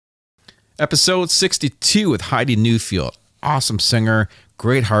Episode 62 with Heidi Newfield. Awesome singer,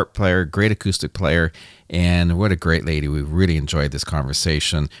 great harp player, great acoustic player, and what a great lady. We really enjoyed this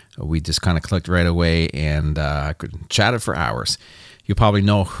conversation. We just kind of clicked right away, and I could chat it for hours. You probably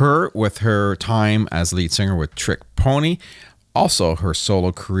know her with her time as lead singer with Trick Pony. Also, her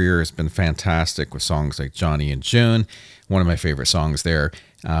solo career has been fantastic with songs like Johnny and June, one of my favorite songs there.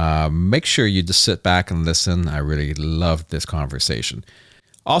 Make sure you just sit back and listen. I really loved this conversation.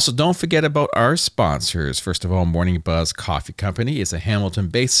 Also, don't forget about our sponsors. First of all, Morning Buzz Coffee Company is a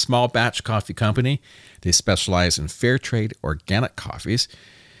Hamilton-based small batch coffee company. They specialize in fair trade organic coffees,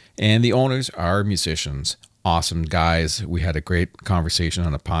 and the owners are musicians. Awesome guys. We had a great conversation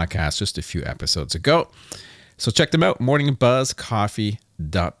on a podcast just a few episodes ago. So check them out,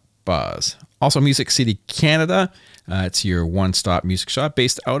 morningbuzzcoffee.buzz. Also, Music City, Canada. It's your one-stop music shop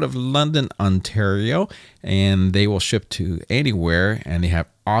based out of London, Ontario, and they will ship to anywhere, and they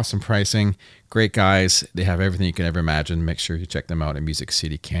have awesome pricing. Great guys. They have everything you can ever imagine. Make sure you check them out at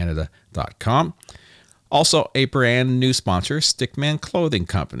musiccitycanada.com. Also, a brand new sponsor, Stickman Clothing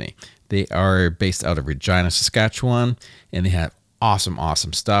Company. They are based out of Regina, Saskatchewan, and they have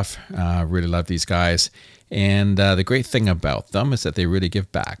awesome stuff. Really love these guys. And the great thing about them is that they really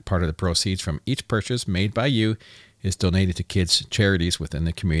give back. Part of the proceeds from each purchase made by you is donated to kids' charities within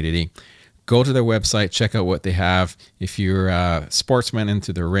the community. Go to their website, check out what they have. If you're a sportsman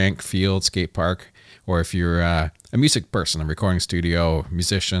into the rink, field, skate park, or if you're a music person, a recording studio,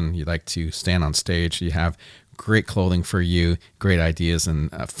 musician, you like to stand on stage, you have great clothing for you, great ideas, and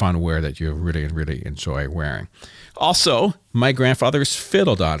fun wear that you really enjoy wearing. Also,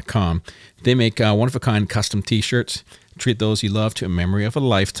 mygrandfathersfiddle.com. They make one-of-a-kind custom t-shirts. Treat those you love to a memory of a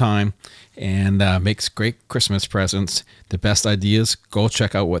lifetime, and makes great Christmas presents. The best ideas, go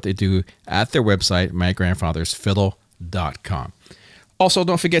check out what they do at their website, mygrandfathersfiddle.com. Also,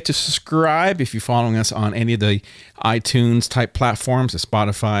 don't forget to subscribe if you're following us on any of the iTunes type platforms, or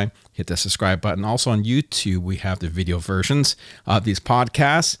Spotify. Hit the subscribe button. Also on YouTube, we have the video versions of these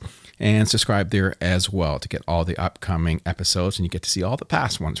podcasts, and subscribe there as well to get all the upcoming episodes, and you get to see all the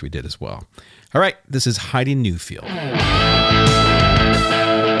past ones we did as well. All right, this is Heidi Newfield.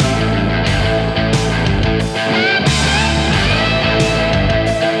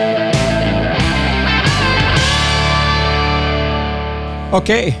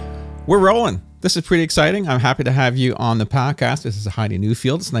 Okay, we're rolling. This is pretty exciting. I'm happy to have you on the podcast. This is Heidi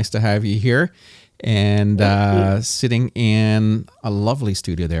Newfield. It's nice to have you here, and sitting in a lovely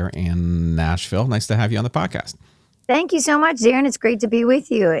studio there in Nashville. Nice to have you on the podcast. Thank you so much, Darren. It's great to be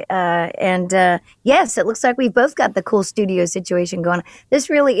with you. Yes, it looks like we've both got the cool studio situation going. This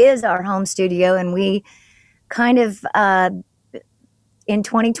really is our home studio, and we kind of in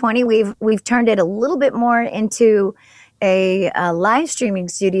 2020 we've turned it a little bit more into a live streaming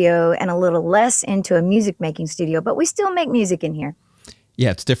studio and a little less into a music making studio, but we still make music in here. Yeah,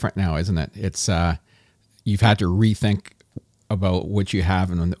 it's different now, isn't it? It's you've had to rethink about what you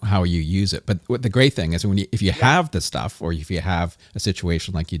have and how you use it. But what the great thing is, if you have the stuff, or if you have a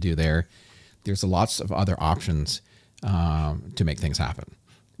situation like you do there, there's lots of other options to make things happen.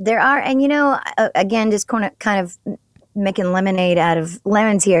 There are, and again, just kind of making lemonade out of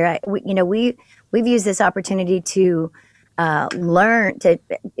lemons here. We've used this opportunity to learn.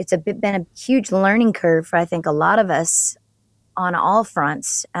 It's been a huge learning curve for, I think, a lot of us on all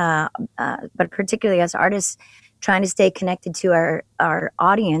fronts, but particularly as artists, trying to stay connected to our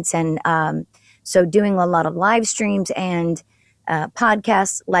audience. And so doing a lot of live streams and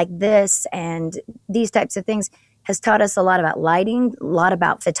podcasts like this and these types of things has taught us a lot about lighting, a lot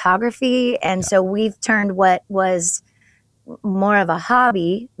about photography. And so we've turned what was more of a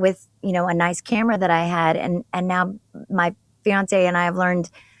hobby with, a nice camera that I had. And now my fiance and I have learned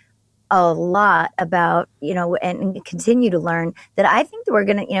a lot about, and continue to learn, that I think that we're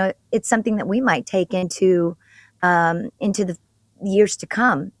going to, it's something that we might take into the years to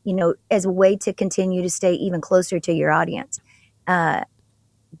come, as a way to continue to stay even closer to your audience.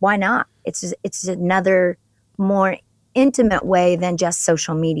 Why not? It's another more intimate way than just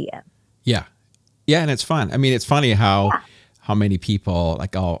social media. Yeah. And it's fun. I mean, it's funny how many people,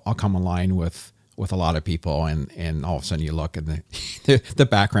 like I'll come online with a lot of people, and all of a sudden you look and the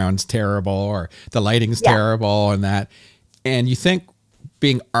background's terrible, or the lighting's terrible, and you think,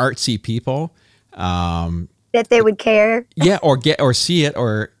 being artsy people, that they would care. or see it,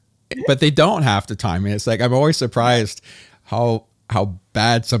 but they don't half the time. And it's like, I'm always surprised how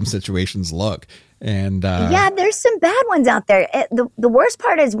bad some situations look. And there's some bad ones out there. The worst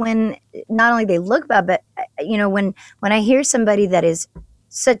part is when not only they look bad, but when I hear somebody that is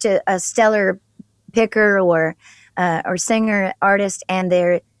such a stellar picker or singer, artist, and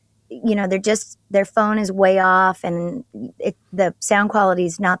they're their phone is way off, and the sound quality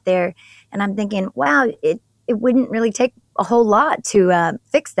is not there. And I'm thinking, wow, it wouldn't really take a whole lot to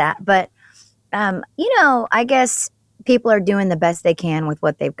fix that. But I guess people are doing the best they can with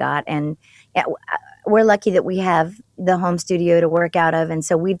what they've got, and yeah, we're lucky that we have the home studio to work out of, and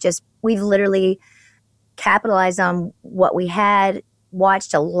so we've literally capitalized on what we had.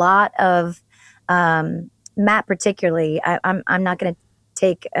 Watched a lot of Matt, particularly. I'm not going to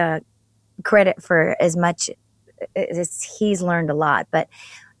take credit for as much as he's learned a lot, but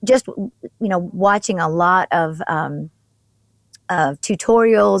just watching a lot of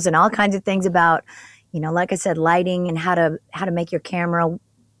tutorials and all kinds of things about like I said, lighting and how to make your camera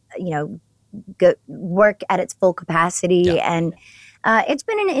work at its full capacity. Yeah. And it's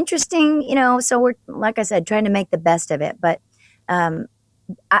been an interesting, so we're, like I said, trying to make the best of it. But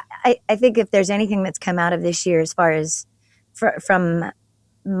I think if there's anything that's come out of this year, as far as from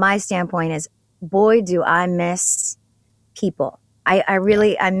my standpoint, is, boy, do I miss people. I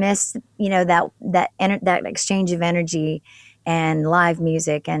really, I miss, that exchange of energy and live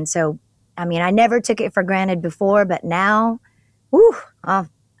music. And so, I mean, I never took it for granted before, but now, whew, I'm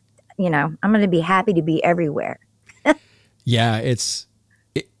going to be happy to be everywhere. Yeah,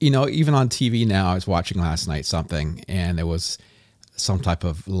 even on TV now, I was watching last night something, and it was some type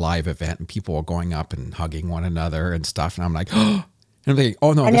of live event, and people were going up and hugging one another and stuff. And I'm like, oh, and I'm thinking,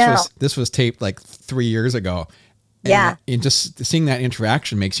 oh no, this was taped like 3 years ago. Yeah. And just seeing that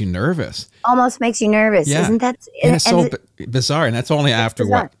interaction makes you nervous. Almost makes you nervous. Yeah. Isn't that? And it's so bizarre. And that's only after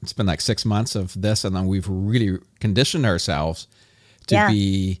bizarre. It's been like 6 months of this. And then we've really conditioned ourselves to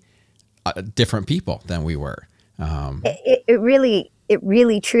be different people than we were. It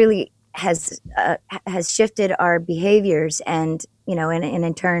really truly has shifted our behaviors, and and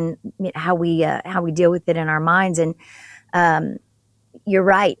in turn how we deal with it in our minds. And you're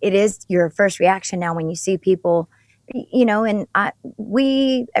right, it is your first reaction now when you see people, and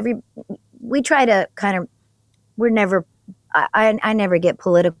we try to kind of, I never get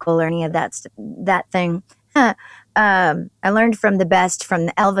political or any of that thing. I learned from the best, from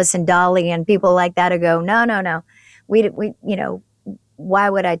Elvis and Dolly and people like that, to go, no, we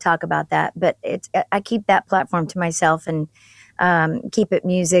why would I talk about that? But I keep that platform to myself, and keep it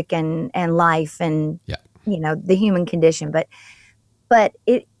music and life and the human condition. But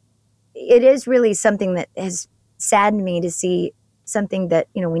it is really something that has saddened me to see something that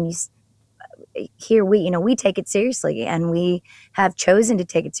when you here we take it seriously, and we have chosen to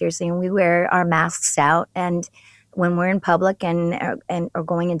take it seriously, and we wear our masks out, and when we're in public and or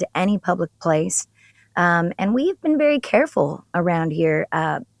going into any public place, and we've been very careful around here,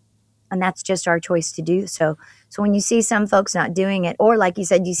 and that's just our choice to do so. So when you see some folks not doing it, or like you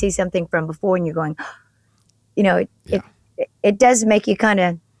said, you see something from before and you're going, it does make you kind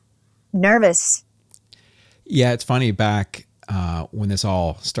of nervous. Yeah, it's funny, back when this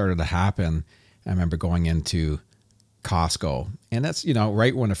all started to happen, I remember going into Costco, and that's,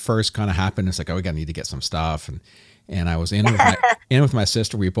 right when it first kind of happened, it's like, oh, we need to get some stuff. And I was in with my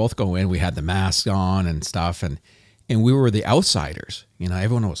sister. We both go in, we had the masks on and stuff. And we were the outsiders,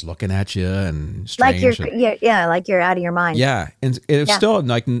 everyone was looking at you and strange. Like you're out of your mind. Yeah. And it was still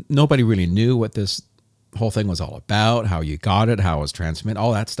like, nobody really knew what this whole thing was all about, how you got it, how it was transmitted,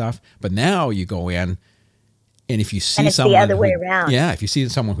 all that stuff. But now you go in, and if you see someone, the other way around. Yeah. If you see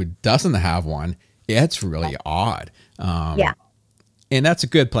someone who doesn't have one, it's really odd. And that's a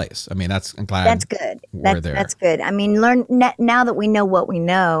good place. I mean, I'm glad that's good. We're there. That's good. I mean, now that we know what we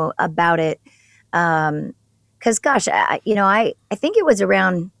know about it, because gosh, I think it was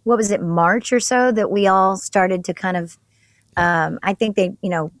around, what was it, March or so, that we all started to kind of, I think they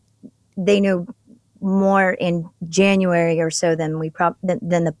knew more in January or so than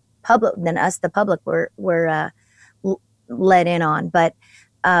the public were let in on. But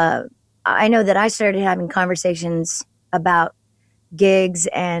I know that I started having conversations about gigs,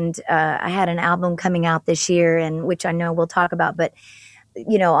 and I had an album coming out this year, and which I know we'll talk about, but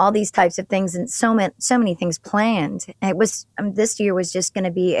all these types of things, and so many things planned. And it was, this year was just going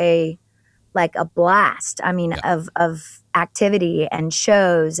to be a blast. I mean, of activity and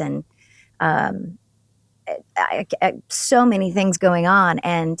shows, and so many things going on,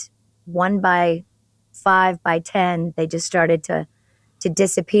 and 1 by 5 by 10, they just started to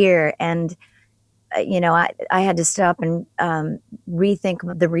disappear. And I had to stop and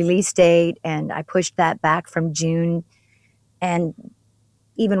rethink the release date, and I pushed that back from June, and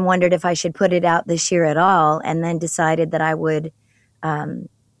even wondered if I should put it out this year at all, and then decided that I would kind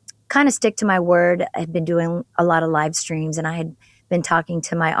of stick to my word. I had been doing a lot of live streams, and I had been talking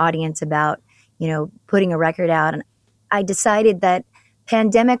to my audience about putting a record out, and I decided that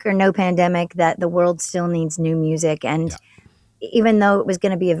pandemic or no pandemic, that the world still needs new music. And Yeah. even though it was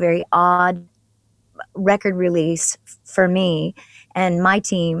going to be a very odd record release for me and my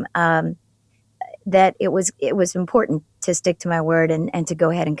team, that it was important to stick to my word and to go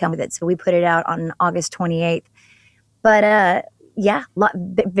ahead and come with it. So we put it out on August 28th. But yeah,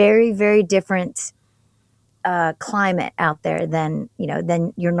 very, very different climate out there than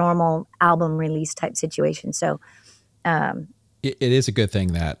your normal album release type situation. So It is a good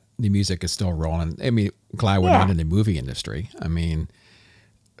thing that the music is still rolling. I mean, glad we're yeah, not in the movie industry. I mean,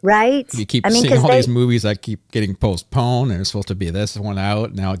 right. you keep I mean, seeing because all these they, movies that keep getting postponed. There's supposed to be this one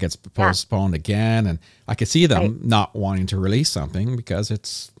out. Now it gets yeah, postponed again. And I could see right. them not wanting to release something because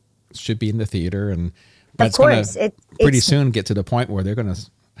it should be in the theater. But Of it's going course, to pretty it's soon get to the point where they're going to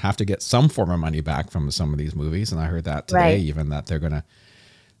have to get some form of money back from some of these movies. And I heard that today, right. even that they're going to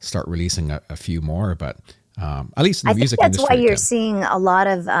start releasing a few more. But at least in I the think music that's why industry, you're Tim. seeing a lot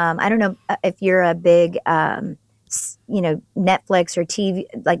of. I don't know if you're a big, Netflix or TV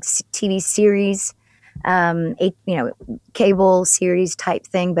TV series, cable series type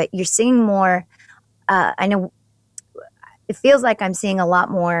thing. But you're seeing more. I know it feels like I'm seeing a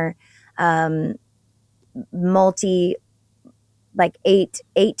lot more multi, like eight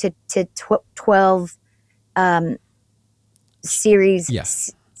to 12 um, series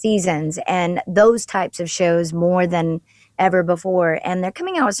Yes. seasons and those types of shows more than ever before, and they're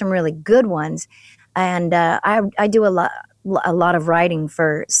coming out with some really good ones. And I do a lot of writing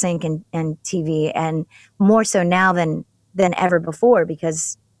for sync and TV, and more so now than ever before,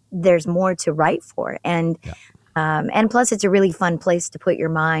 because there's more to write for. Yeah. And plus it's a really fun place to put your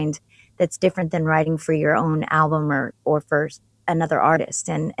mind, that's different than writing for your own album or for another artist.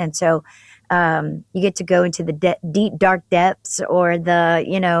 And so you get to go into the deep dark depths, or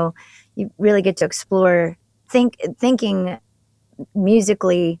you really get to explore thinking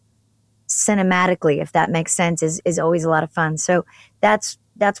musically, cinematically, if that makes sense, is always a lot of fun. So that's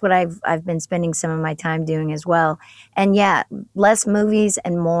what I've been spending some of my time doing as well. And yeah, less movies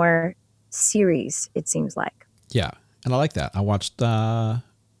and more series, it seems like. Yeah. And I like that. I watched Hannah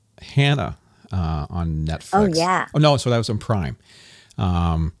on Oh Netflix. yeah. Oh, no. So that was on Prime.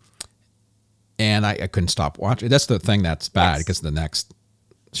 And I couldn't stop watching. That's the thing that's bad, Yes. because the next,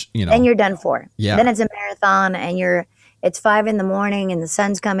 Then you're done for. yeah. Then it's a marathon, and it's 5 a.m. and the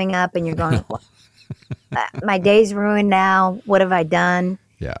sun's coming up, and you're going, my day's ruined now. What have I done?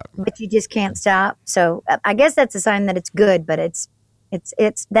 Yeah. But you just can't stop. So I guess that's a sign that it's good, but it's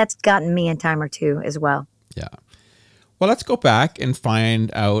that's gotten me a time or two as well. Yeah. Well, let's go back and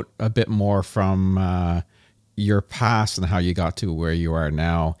find out a bit more from your past and how you got to where you are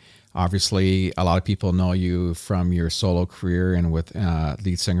now. Obviously, a lot of people know you from your solo career and with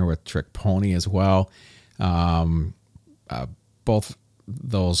lead singer with Trick Pony as well. Both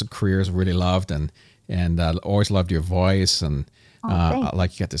those careers really loved, and always loved your voice, and thanks.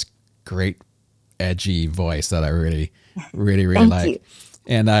 like you got this great edgy voice that I really, really, really Thank like. you.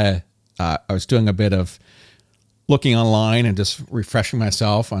 And I was doing a bit of looking online and just refreshing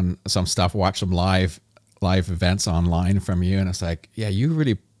myself on some stuff, watch some live events online from you, and it's like, yeah, you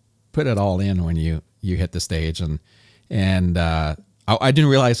really put it all in when you hit the stage, and I didn't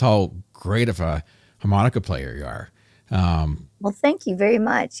realize how great of a harmonica player you are. Well, thank you very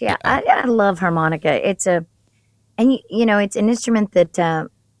much. Yeah, I love harmonica. It's it's an instrument that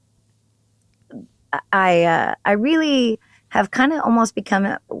I really have kind of almost become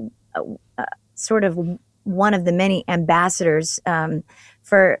a sort of one of the many ambassadors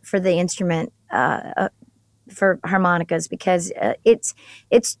for the instrument, for harmonicas, because it's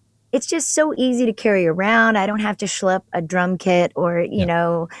just so easy to carry around. I don't have to schlep a drum kit or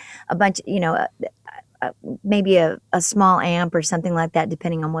a bunch, maybe a small amp or something like that,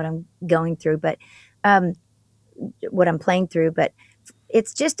 depending on what I'm going through, but what I'm playing through. But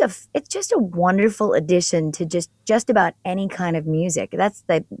it's just a wonderful addition to just about any kind of music.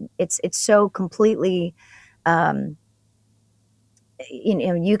 It's so completely,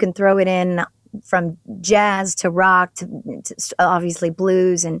 you can throw it in from jazz to rock to obviously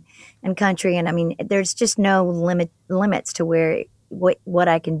blues and country, and I mean, there's just no limits to what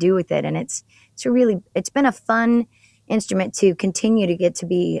I can do with it. And it's been a fun instrument to continue to get to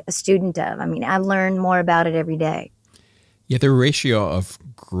be a student of. I mean, I learn more about it every day. Yeah, the ratio of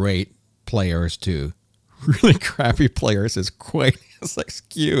great players to really crappy players is quite it's like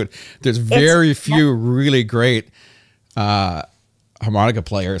skewed. There's very few really great harmonica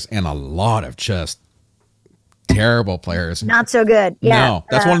players and a lot of just terrible players. Not so good. Yeah. No,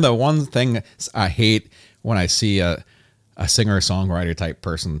 that's one thing I hate when I see a singer songwriter type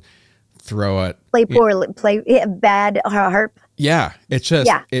person throw it. Play poorly, play bad harp. Yeah,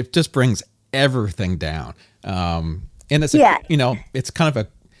 Yeah. it just brings everything down. And it's Yeah. it's kind of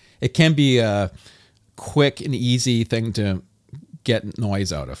it can be a quick and easy thing to get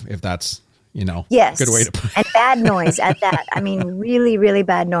noise out of, if that's a good way Yes, to put and it. bad noise at that. I mean, really, really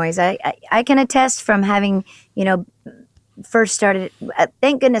bad noise. I can attest from having, first started.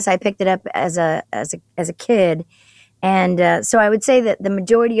 Thank goodness I picked it up as a kid, and so I would say that the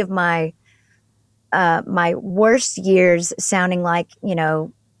majority of my worst years sounding like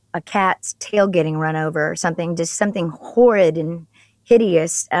a cat's tail getting run over or something, just something horrid and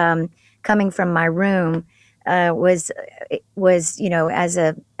hideous, coming from my room, was as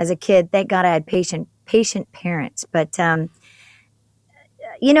a kid. Thank God I had patient parents, but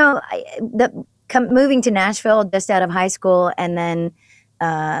moving to Nashville just out of high school, and then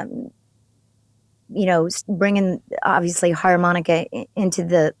um, bringing obviously harmonica into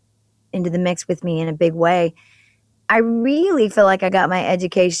the mix with me in a big way. I really feel like I got my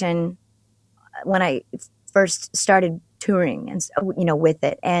education when I first started touring and with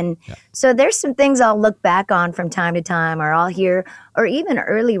it. And Yeah. so there's some things I'll look back on from time to time, or I'll hear, or even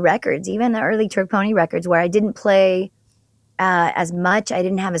early records, even the early Turk Pony records where I didn't play as much. I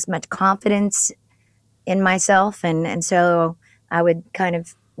didn't have as much confidence in myself, and so I would kind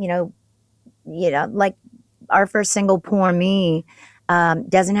of like our first single, "Poor Me,"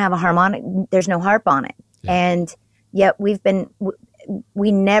 doesn't have a harmonic. There's no harp on it, Yeah. and yet we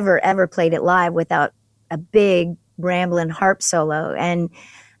never ever played it live without a big rambling harp solo, and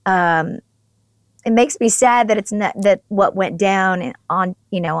um, it makes me sad that it's not that what went down on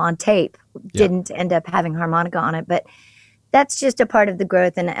tape Yeah. didn't end up having harmonica on it, but that's just a part of the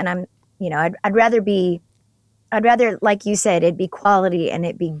growth, and I'm I'd rather, like you said, it be quality and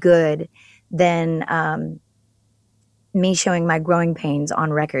it be good than me showing my growing pains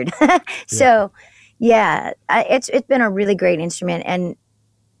on record. Yeah. So, yeah, it's been a really great instrument, and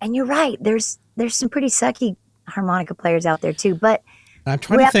you're right. There's some pretty sucky harmonica players out there too, but And I'm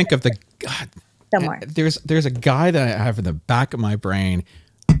trying we're to out think of the God. somewhere. There's a guy that I have in the back of my brain,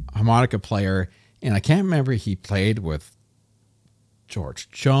 harmonica player, and I can't remember he played with George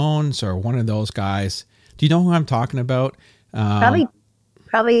Jones or one of those guys. Do you know who I'm talking about? Probably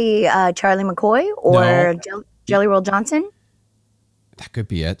Charlie McCoy or No. Jelly Roll Johnson. That could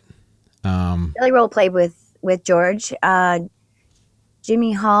be it. Jelly Roll played with George.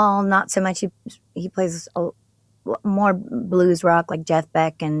 Jimmy Hall, not so much. He plays more blues rock like Jeff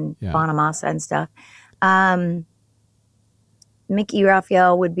Beck and Yeah. Bonamassa and stuff. Mickey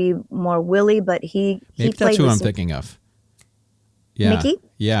Raphael would be more Willie, but he Maybe played that's who with I'm thinking of. Yeah. Mickey?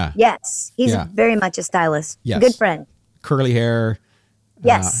 Yeah. Yes, he's Yeah. very much a stylist. Yes. Good friend. Curly hair.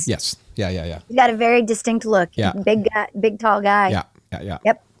 Yes. Yes. Yeah. He's got a very distinct look. Yeah. Big guy, big tall guy. Yeah.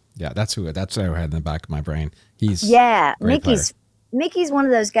 Yep. Yeah. That's who I had in the back of my brain. He's Yeah, great Mickey's one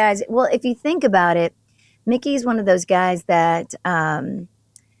of those guys. Well, if you think about it, Mickey's one of those guys that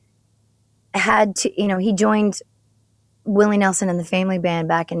had to, he joined Willie Nelson and the Family Band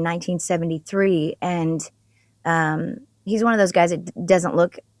back in 1973, and he's one of those guys that doesn't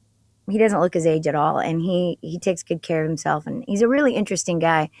look his age at all, and he takes good care of himself, and he's a really interesting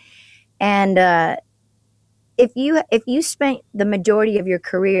guy. And if you spent the majority of your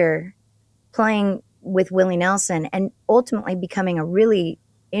career playing with Willie Nelson and ultimately becoming a really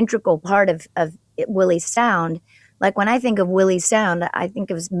integral part of Willie's sound, like when I think of Willie's sound, I think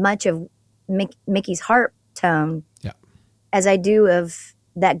of as much of Mickey's harp tone Yeah. as I do of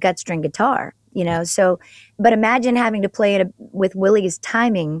that gut string guitar, So, but imagine having to play it with Willie's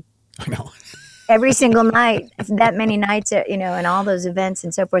timing I know. every single night, that many nights, and all those events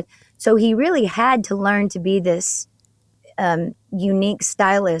and so forth. So he really had to learn to be this unique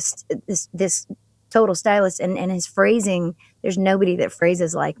stylist, this total stylist, and his phrasing. There's nobody that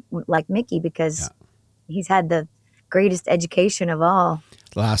phrases like Mickey, because he's had the greatest education of all.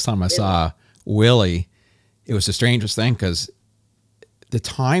 The last time I saw Willie, it was the strangest thing because the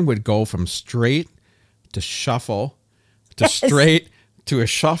time would go from straight to shuffle to straight to a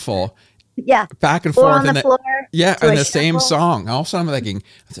shuffle, Yeah, back and or forth, on the and floor. yeah, to and a the same shuffle. song. All of a sudden, I'm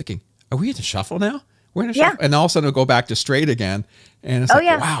thinking, are we in a shuffle now? We're in a Yeah. shuffle, and all of a sudden it'll go back to straight again, and it's Oh, like,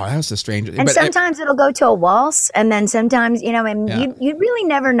 yeah. wow, that was the strangest. And But sometimes it'll go to a waltz, and then sometimes and Yeah. you really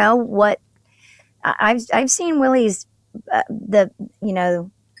never know what. I've seen Willie's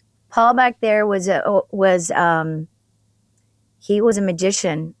Paul back there he was a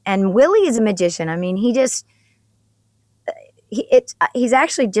magician, and Willie is a magician. I mean, he's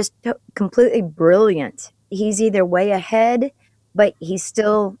actually just completely brilliant. He's either way ahead, but he's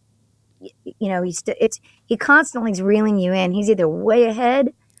still, he constantly is reeling you in. He's either way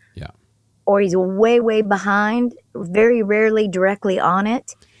ahead, Yeah. or he's way behind, very rarely directly on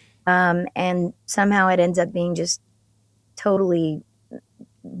it. And somehow it ends up being just totally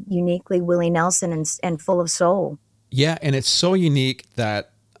uniquely Willie Nelson and full of soul. Yeah, and it's so unique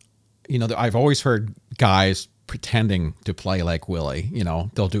that I've always heard guys pretending to play like Willie.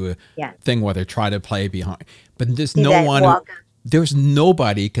 They'll do a Yeah. thing where they try to play behind, but there's Do no that one. walk. There's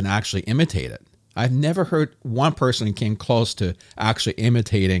nobody can actually imitate it. I've never heard one person who came close to actually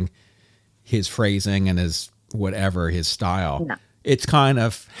imitating his phrasing and his style. No. It's kind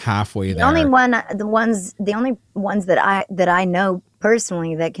of halfway there. The only ones that I know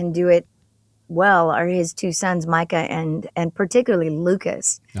personally that can do it well are his two sons, Micah and particularly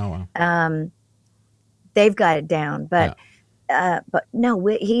Lucas. Oh wow. They've got it down, but no,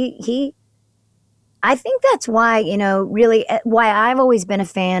 he. I think that's why, really why I've always been a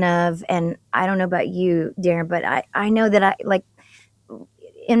fan of, and I don't know about you, Darren, but I know that I like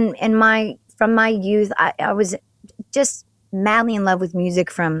from my youth, I was just madly in love with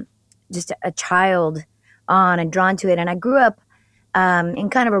music from just a child on and drawn to it. And I grew up in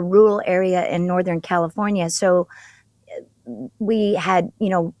kind of a rural area in Northern California. So we had,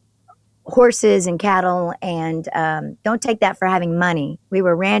 horses and cattle, and don't take that for having money. We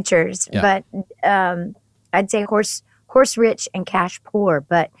were ranchers, Yeah. but I'd say horse rich and cash poor.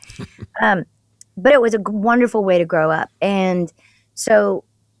 But it was a wonderful way to grow up, and so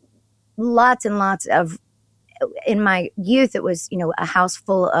lots and lots of in my youth, it was a house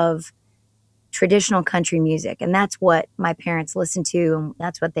full of traditional country music, and that's what my parents listened to, and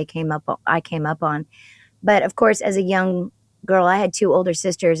that's what I came up on. But of course, as a young girl, I had two older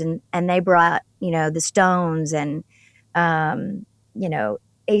sisters, and they brought the Stones and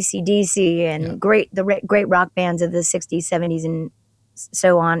AC/DC and great rock bands of the 60s, 70s, and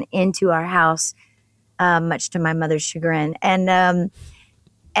so on into our house, much to my mother's chagrin.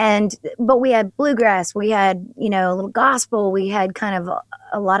 But we had bluegrass, we had a little gospel, we had kind of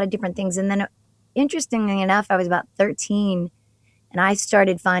a lot of different things. And then, interestingly enough, I was about 13, and I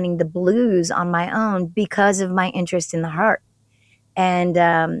started finding the blues on my own because of my interest in the harp. And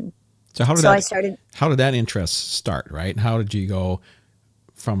So how did I started. How did that interest start? Right? How did you go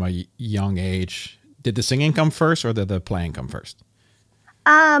from a young age? Did the singing come first, or did the playing come first?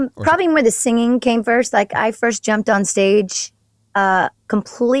 Probably more the singing came first. Like, I first jumped on stage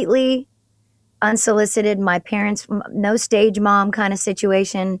completely unsolicited. My parents, no stage mom kind of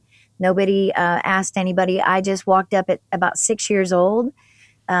situation. Nobody asked anybody. I just walked up at about 6 years old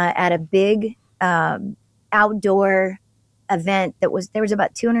at a big outdoor event there was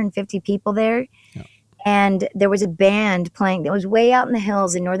about 250 people there. Yeah. And there was a band playing that was way out in the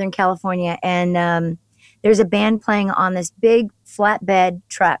hills in Northern California. And there's a band playing on this big flatbed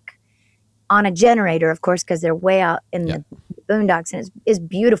truck on a generator, of course, because they're way out in the boondocks, and it's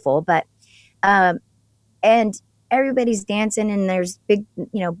beautiful. But and everybody's dancing, and there's big,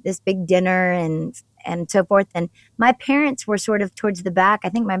 this big dinner and so forth. And my parents were sort of towards the back. I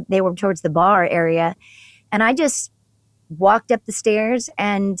think they were towards the bar area, and I just walked up the stairs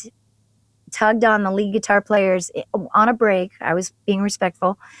and tugged on the lead guitar players on a break. I was being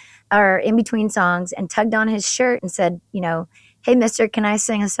respectful, or in between songs, and tugged on his shirt and said, "Hey, mister, can I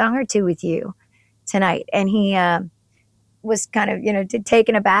sing a song or two with you tonight?" And he was kind of,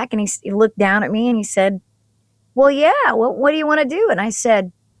 taken aback, and he looked down at me and he said, "Well, yeah, what do you want to do?" And I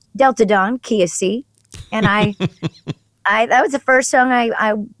said, "Delta Dawn, key of C." And that was the first song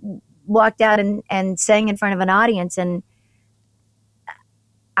I walked out and sang in front of an audience. And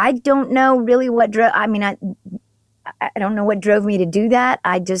I don't know really what drove. I mean, I don't know what drove me to do that.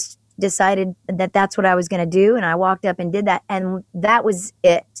 I just decided that that's what I was going to do, and I walked up and did that, and that was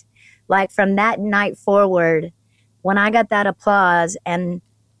it. Like, from that night forward, when I got that applause and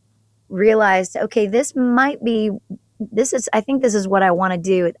realized, okay, I think this is what I want to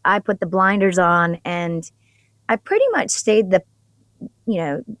do. I put the blinders on, and I pretty much stayed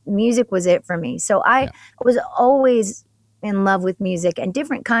music was it for me. So I was always in love with music, and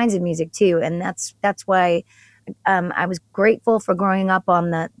different kinds of music too. And that's why I was grateful for growing up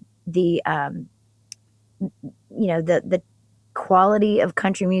on the quality of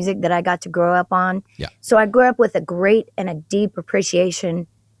country music that I got to grow up on. Yeah. So I grew up with a great and a deep appreciation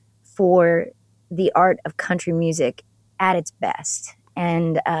for the art of country music at its best,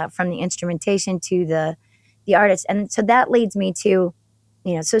 and from the instrumentation to the artist. And so that leads me to,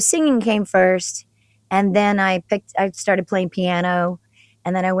 so singing came first, and then I started playing piano,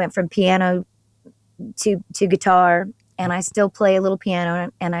 and then I went from piano to guitar, and I still play a little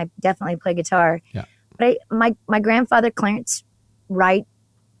piano, and I definitely play guitar. Yeah. But my grandfather, Clarence Wright,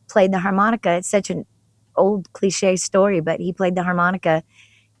 played the harmonica. It's such an old cliche story, but he played the harmonica,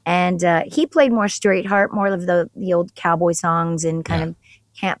 And he played more straight harp, more of the old cowboy songs and kind Yeah. of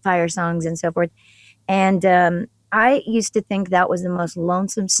campfire songs and so forth. And I used to think that was the most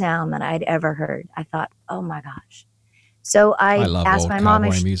lonesome sound that I'd ever heard. I thought, oh my gosh. So I I love asked old my mom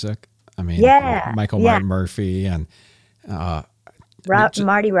if cowboy she, music. I mean, yeah, Michael yeah, Martin Murphy and uh, I mean,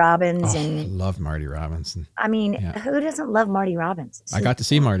 Marty Robbins. oh, I And love Marty Robbins. And I mean, yeah, who doesn't love Marty Robbins? I got to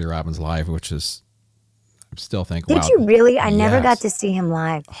see Marty Robbins live, which is I still think, Did wow, you really? I never got yes, to see him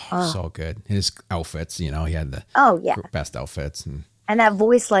live. oh, Oh, so good. His outfits, you know, he had the oh yeah. best outfits, and And that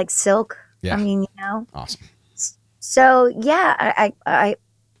voice like silk. I yeah, mean, you know. awesome. So yeah, I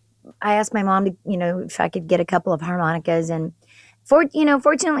asked my mom to, if I could get a couple of harmonicas, and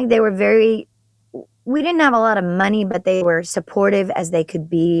fortunately they were very. We didn't have a lot of money, but they were supportive as they could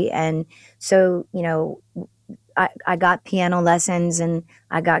be, and so I got piano lessons and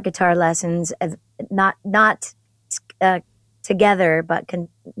I got guitar lessons, not uh, together, but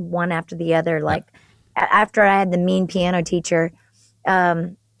one after the other. Yeah, Like after I had the mean piano teacher,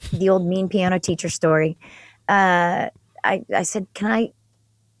 um, the old mean piano teacher story. Uh, I said, can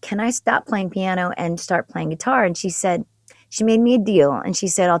I stop playing piano and start playing guitar? And she said, she made me a deal, and she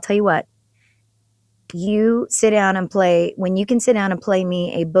said, I'll tell you what, you sit down and play when you can sit down and play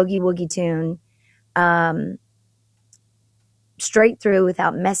me a boogie woogie tune. Um, Straight through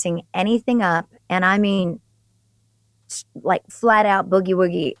without messing anything up. And I mean, like flat out boogie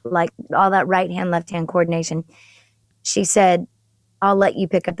woogie, like all that right hand, left hand coordination. She said, I'll let you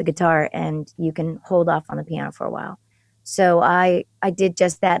pick up the guitar and you can hold off on the piano for a while. So I did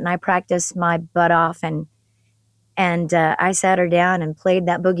just that, and I practiced my butt off, and I sat her down and played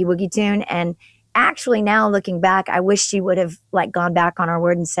that boogie woogie tune. And actually, now looking back, I wish she would have like gone back on her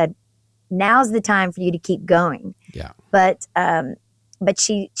word and said, now's the time for you to keep going. yeah, But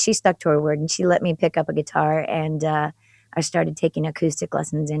she stuck to her word, and she let me pick up a guitar, and I started taking acoustic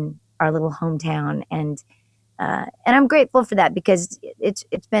lessons in our little hometown, and I'm grateful for that, because it's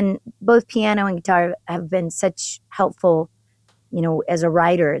been, both piano and guitar have been such helpful, as a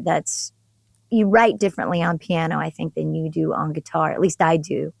writer. That's, you write differently on piano, I think, than you do on guitar. At least I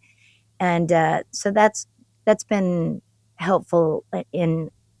do, and so that's been helpful in.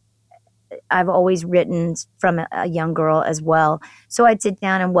 I've always written from a young girl as well. So I'd sit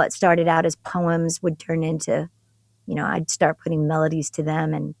down, and what started out as poems would turn into, I'd start putting melodies to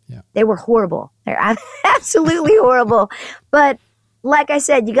them, and yeah, they were horrible. They're absolutely horrible. But like I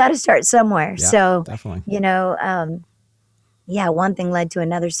said, you got to start somewhere. yeah, So, definitely. yeah, one thing led to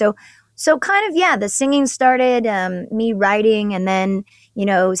another. So kind of, yeah, the singing started, me writing, and then,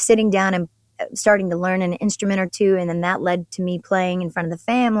 sitting down and starting to learn an instrument or two. And then that led to me playing in front of the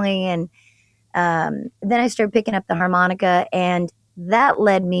family. And then I started picking up the harmonica, and that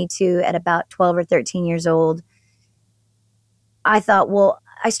led me to, at about 12 or 13 years old, I thought, well,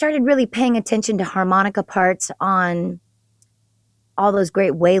 I started really paying attention to harmonica parts on all those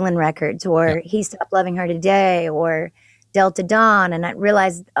great Waylon records, Yeah, or He Stopped Loving Her Today, or Delta Dawn. And I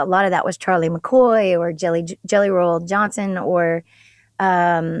realized a lot of that was Charlie McCoy or Jelly Roll Johnson, or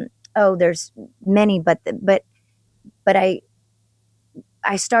there's many, but I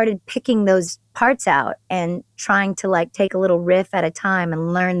started picking those parts out and trying to like take a little riff at a time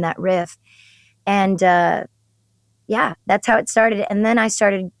and learn that riff. And yeah, that's how it started. And then I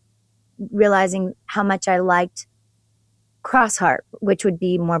started realizing how much I liked cross harp, which would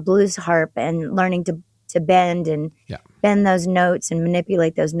be more blues harp, and learning to bend and yeah, bend those notes and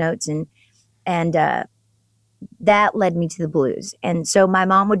manipulate those notes. And that led me to the blues. And so my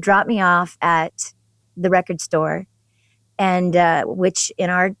mom would drop me off at the record store, and which in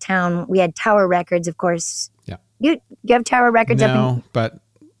our town we had Tower Records, of course. yeah. You have Tower Records up in. No, but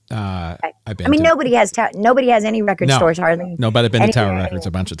I've I been mean, to nobody has any record no, stores hardly no, but I've been to Tower anywhere. Records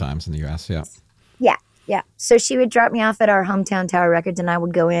a bunch of times in the U.S. Yeah, Yeah, yeah. So she would drop me off at our hometown Tower Records, and I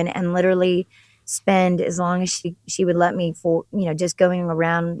would go in and literally spend as long as she would let me, for just going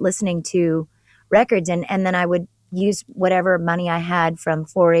around listening to records, and then I would use whatever money I had from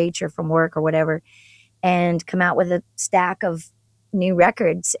 4-H or from work or whatever, and come out with a stack of new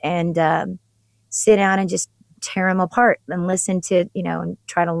records, and sit down and just tear them apart and listen to, and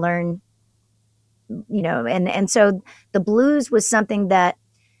try to learn, and so the blues was something that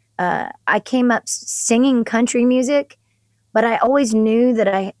I came up singing country music, but I always knew that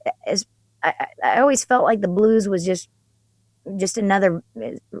I always felt like the blues was just another,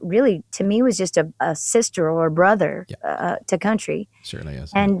 really, to me, was just a sister or a brother yeah, to country. certainly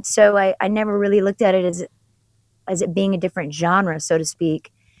is. Yeah. And so I never really looked at it as it being a different genre, so to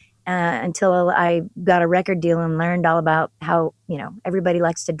speak, until I got a record deal and learned all about how, everybody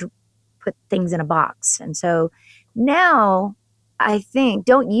likes to put things in a box. And so now I think,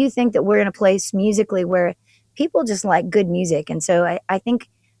 don't you think that we're in a place musically where people just like good music? And so I think,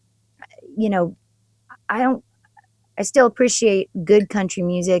 you know, I don't, I still appreciate good country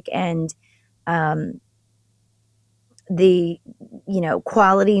music and um, the,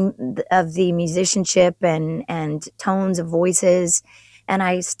 quality of the musicianship and tones of voices. And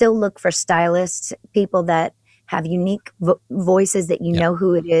I still look for stylists, people that have unique voices that you Yeah. know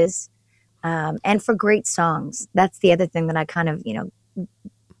who it is. And for great songs. That's the other thing that I kind of,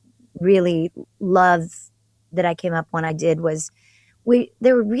 really love that I came up when I did was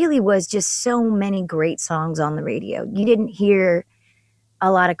there really was just so many great songs on the radio. You didn't hear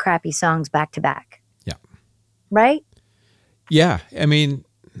a lot of crappy songs back to back, Yeah. right? Yeah. I mean,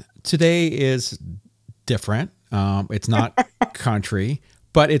 today is different. It's not country,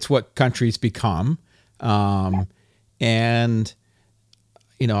 but it's what country's become. And,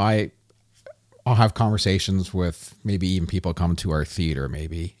 I'll have conversations with maybe even people come to our theater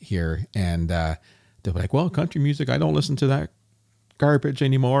maybe here, and they'll be like, well, country music, I don't listen to that garbage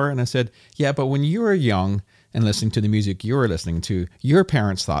anymore. And I said, yeah, but when you were young and listening to the music you were listening to, your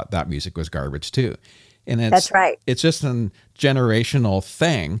parents thought that music was garbage too. And That's right. It's just a generational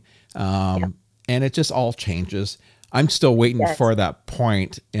thing. And it just all changes. I'm still waiting Yes. for that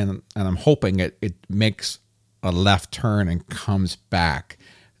point, and I'm hoping it makes a left turn and comes back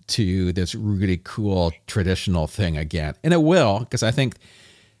to this really cool traditional thing again. And it will, because I think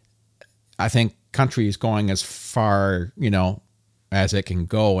country is going as far, as it can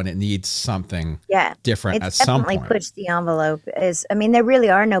go, and it needs something Yeah. different It's at some definitely point. pushed the envelope. There really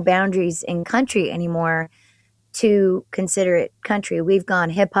are no boundaries in country anymore to consider it country. We've gone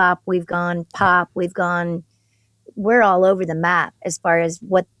hip hop, we've gone pop, we're all over the map as far as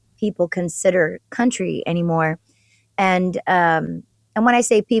what people consider country anymore. And when I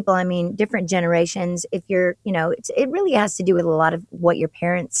say people, I mean different generations. If you're, it really has to do with a lot of what your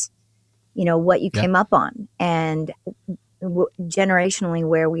parents, what you Yeah. came up on, and generationally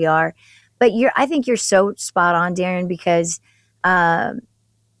where we are. But I think you're so spot on, Darren, because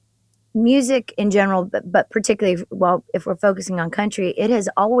music in general, but particularly, well, if we're focusing on country, it has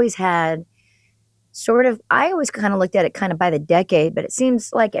always had sort of, I always kind of looked at it kind of by the decade, but it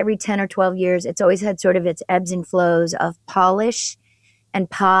seems like every 10 or 12 years, it's always had sort of its ebbs and flows of polish and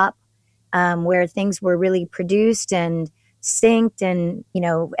pop, where things were really produced and synced. And,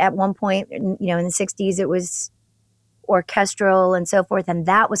 at one point, in the 60s, it was orchestral and so forth. And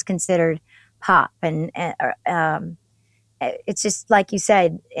that was considered pop. And it's just, like you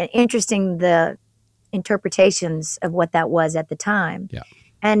said, interesting, the interpretations of what that was at the time. Yeah.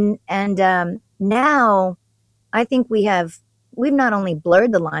 And now I think we've not only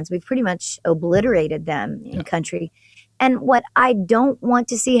blurred the lines, we've pretty much obliterated them in country. And what I don't want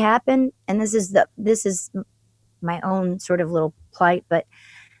to see happen, and this is my own sort of little plight, but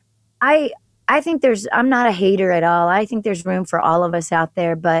I think I'm not a hater at all. I think there's room for all of us out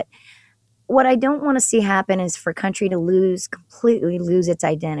there, but what I don't want to see happen is for country to completely lose its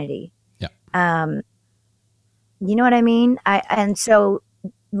identity. Yeah. You know what I mean? And so,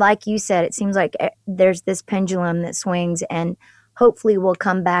 like you said, it seems like there's this pendulum that swings, and hopefully we'll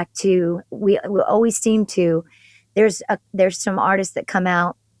come back to, we always seem to, there's some artists that come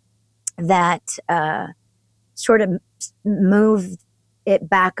out that sort of move it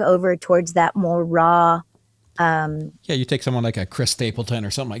back over towards that more raw. You take someone like a Chris Stapleton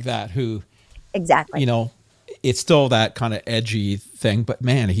or something like that, who, Exactly. It's still that kind of edgy thing, but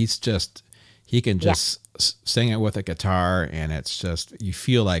man, he can just sing it with a guitar, and it's just, you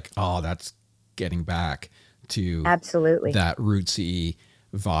feel like, oh, that's getting back to Absolutely that rootsy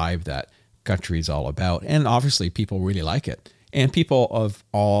vibe that country is all about. And obviously people really like it, and people of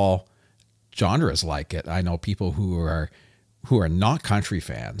all genres like it. I know people who are not country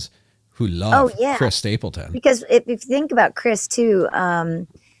fans who love Chris Stapleton. Because if you think about Chris too,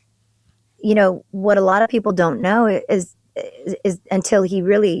 what a lot of people don't know is until he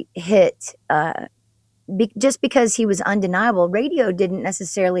really hit, just because he was undeniable, radio didn't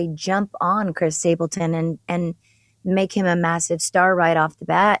necessarily jump on Chris Stapleton and make him a massive star right off the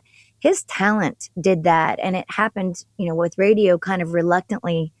bat. His talent did that, and it happened, with radio kind of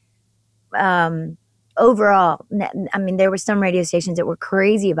reluctantly. Overall, I mean, there were some radio stations that were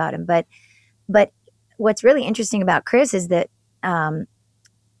crazy about him, but what's really interesting about Chris is that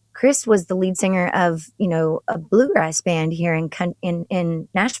Chris was the lead singer of a bluegrass band here in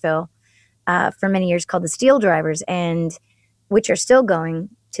Nashville for many years called the Steel Drivers, and which are still going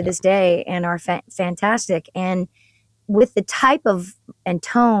to this day and are fantastic. And with the type of and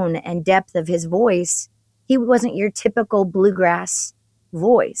tone and depth of his voice, he wasn't your typical bluegrass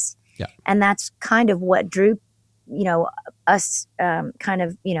voice. Yeah. And that's kind of what drew us kind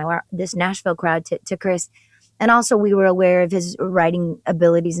of, this Nashville crowd to Chris. And also we were aware of his writing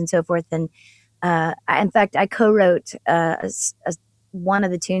abilities and so forth. And in fact, I co-wrote one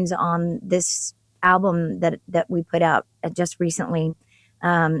of the tunes on this album that we put out just recently.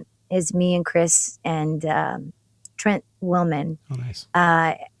 Is me and Chris and Trent Willman. Oh, nice.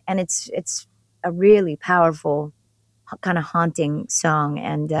 And it's a really powerful, kind of haunting song.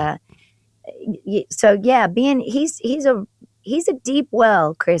 And so yeah, he's a deep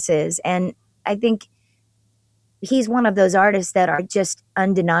well, Chris is, and I think he's one of those artists that are just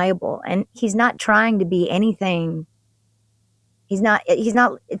undeniable, and he's not trying to be anything. It's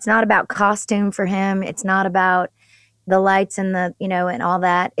not about costume for him. It's not about the lights and and all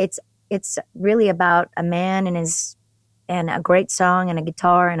that. It's really about a man and a great song and a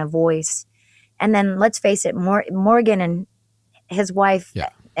guitar and a voice. And then let's face it, Morgan and his wife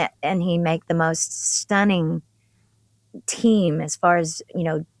and he make the most stunning team as far as,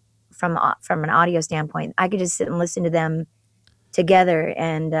 from an audio standpoint. I could just sit and listen to them together,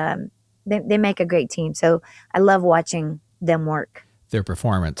 and they make a great team. So I love watching them work. Their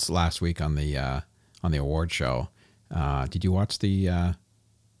performance last week on the award show. Did you watch I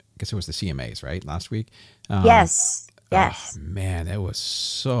guess it was the CMAs, right? Last week? Yes. Oh, man, it was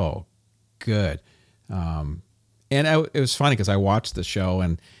so good. And it was funny because I watched the show,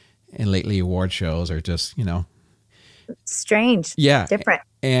 and lately award shows are just, strange. Yeah. Different.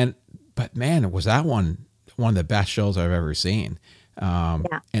 But man, was that one of the best shows I've ever seen. And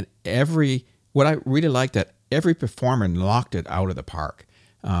what I really liked, that every performer knocked it out of the park.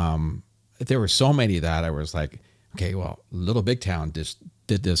 There were so many that I was like, okay, well, Little Big Town just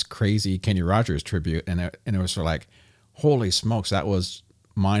did this crazy Kenny Rogers tribute, and it was sort of like, holy smokes, that was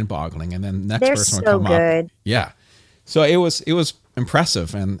mind-boggling. And then next person would come up. Yeah. So it was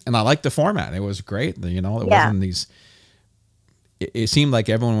impressive, and I liked the format. It was great. It wasn't these. It seemed like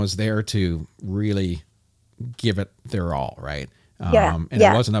everyone was there to really give it their all, right? And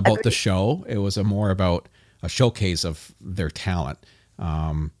it wasn't about the show. It was more about a showcase of their talent.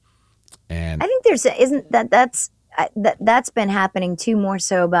 And I think that's been happening too, more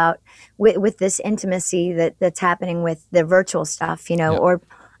so about with this intimacy that's happening with the virtual stuff, or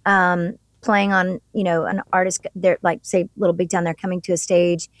playing on, an artist, they're like, say, Little Big Town, they're coming to a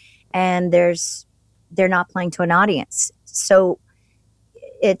stage and they're not playing to an audience. So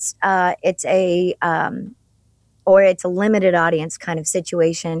it's a limited audience kind of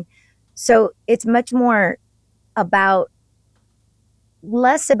situation. So it's much more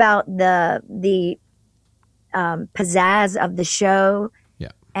less about the pizzazz of the show,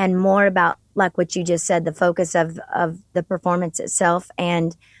 and more about, like what you just said, the focus of the performance itself.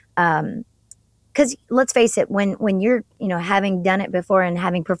 And because let's face it, when you're having done it before and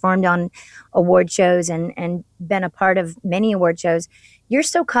having performed on award shows and been a part of many award shows, you're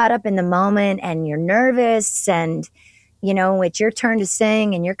so caught up in the moment and you're nervous, and it's your turn to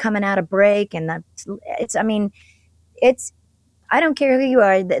sing and you're coming out of break, and I don't care who you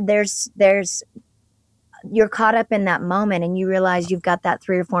are, you're caught up in that moment, and you realize you've got that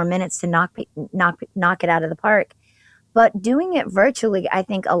 3 or 4 minutes to knock it out of the park. But doing it virtually, I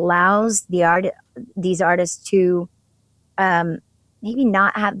think, allows these artists to maybe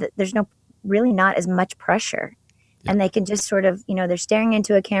not have there's really not as much pressure, and they can just sort of, they're staring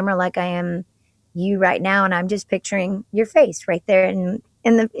into a camera like I am you right now, and I'm just picturing your face right there in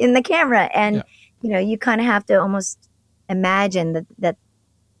the camera, and you kind of have to almost imagine that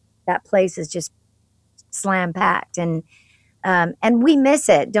place is just slam packed, and we miss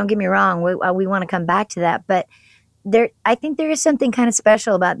it. Don't get me wrong, we want to come back to that, but I think there is something kind of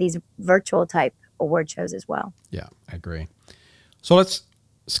special about these virtual type award shows as well. Yeah, I agree. So let's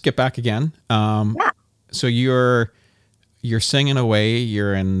skip back again. So you're singing away.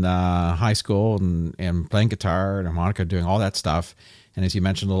 You're in high school and playing guitar and harmonica, doing all that stuff. And as you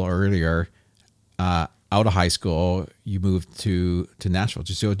mentioned a little earlier, out of high school, you moved to Nashville.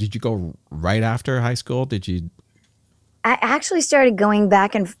 So did you go right after high school? I actually started coming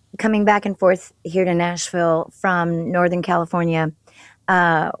back and forth here to Nashville from Northern California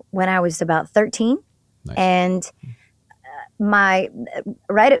when I was about 13. Nice. And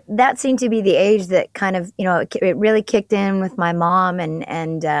that seemed to be the age that kind of, it really kicked in with my mom,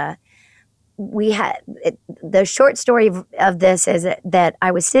 and we had the short story of this is that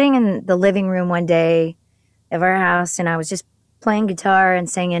I was sitting in the living room one day of our house, and I was just playing guitar and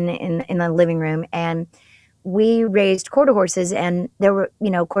singing in the living room, and we raised quarter horses, and there were,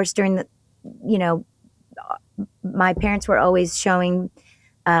 of course, during the, my parents were always showing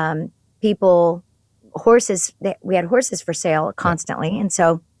people horses. We had horses for sale constantly. And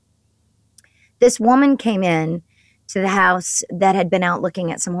so this woman came in to the house that had been out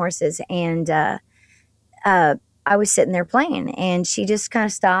looking at some horses. And I was sitting there playing, and she just kind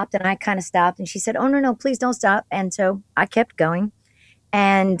of stopped, and I kind of stopped, and she said, "Oh, no, no, please don't stop." And so I kept going.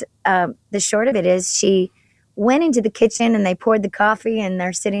 And the short of it is, she went into the kitchen, and they poured the coffee, and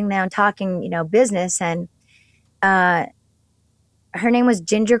they're sitting down talking, business. And her name was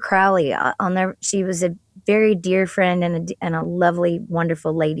Ginger Crowley. She was a very dear friend and a lovely,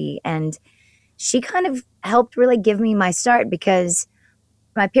 wonderful lady. And she kind of helped really give me my start, because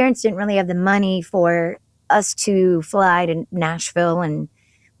my parents didn't really have the money for us to fly to Nashville, and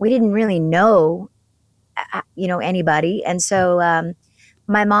we didn't really know, anybody. And so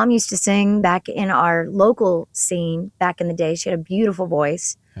my mom used to sing back in our local scene back in the day. She had a beautiful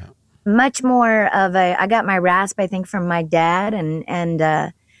voice. Yeah. Much more of I got my rasp, I think, from my dad, and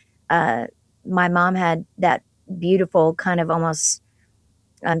my mom had that beautiful kind of almost,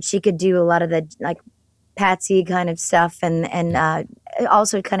 she could do a lot of the like Patsy kind of stuff, and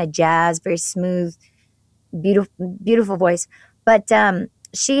also kind of jazz, very smooth, beautiful voice. But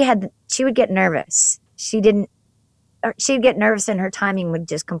she would get nervous. She'd get nervous, and her timing would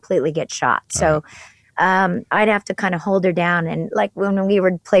just completely get shot. So I'd have to kind of hold her down, and like when we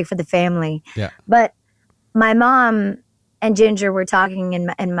would play for the family. Yeah. But my mom and Ginger were talking,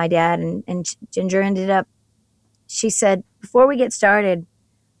 and my dad, and Ginger ended up, she said, "Before we get started,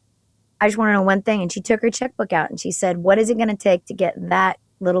 I just want to know one thing." And she took her checkbook out, and she said, "What is it going to take to get that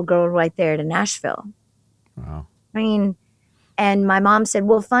little girl right there to Nashville?" Wow. I mean, and my mom said,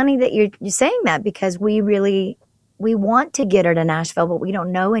 "Well, funny that you're saying that, because we want to get her to Nashville, but we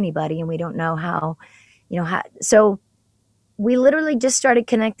don't know anybody, and we don't know how. So we literally just started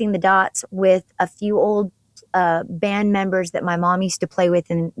connecting the dots with a few old band members that my mom used to play with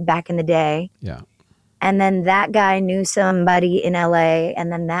back in the day. Yeah. And then that guy knew somebody in LA,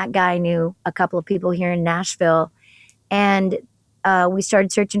 and then that guy knew a couple of people here in Nashville. And we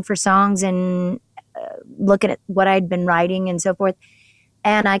started searching for songs and looking at what I'd been writing and so forth.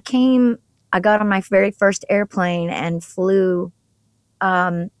 And I got on my very first airplane and flew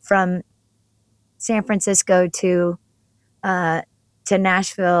from San Francisco to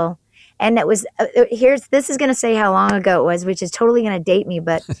Nashville. And it was, this is going to say how long ago it was, which is totally going to date me,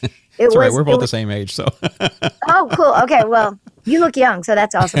 but it was. Right. We're both the same age, so. Oh, cool. Okay. Well, you look young, so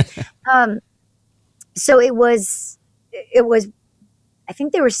that's awesome. So it was, I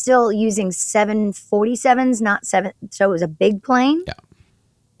think they were still using 747s, not seven. So it was a big plane. Yeah.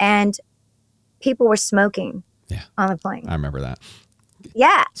 And people were smoking on the plane. I remember that.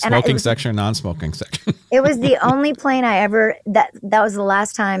 Yeah. Smoking section, non-smoking section. It was the only plane I ever, that was the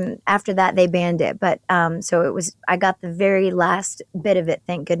last time. After that, they banned it. But so it was, I got the very last bit of it,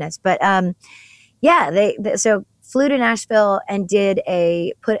 thank goodness. But yeah, so flew to Nashville and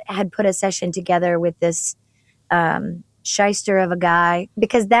had put a session together with this shyster of a guy,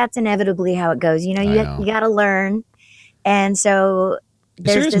 because that's inevitably how it goes. You got to learn. And so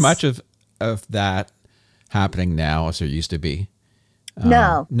there's as much of that happening now as there used to be.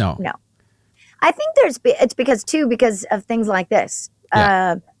 No. I think it's because of things like this.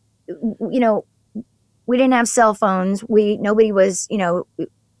 Yeah. We didn't have cell phones. Nobody was,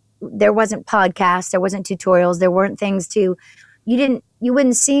 there wasn't podcasts, there wasn't tutorials, there weren't things you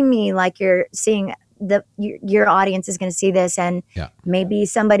wouldn't see me like you're seeing your audience is going to see this, and maybe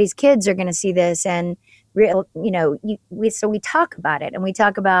somebody's kids are going to see this, and so we talk about it, and we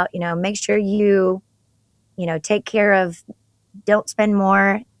talk about, make sure you take care of, don't spend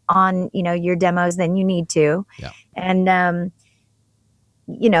more on, your demos than you need to. Yeah. And, and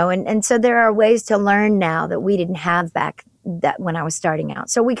so there are ways to learn now that we didn't have back when I was starting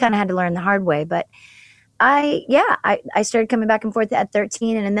out. So we kind of had to learn the hard way, but I started coming back and forth at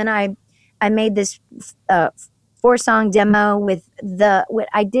 13. And then I made this 4-song demo with what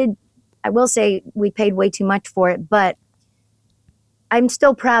I did. I will say we paid way too much for it, but I'm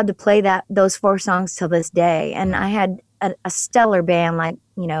still proud to play those 4 songs till this day. And I had a stellar band like,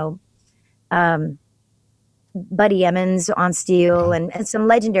 Buddy Emmons on steel and some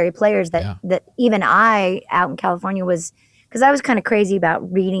legendary players that even I out in California was, because I was kind of crazy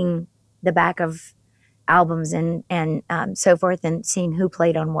about reading the back of albums and so forth, and seeing who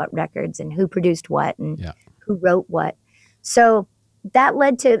played on what records and who produced what and who wrote what. So that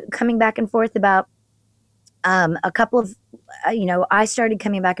led to coming back and forth about a couple of, I started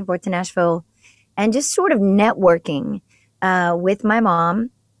coming back and forth to Nashville and just sort of networking with my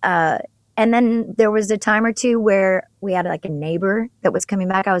mom. And then there was a time or two where we had like a neighbor that was coming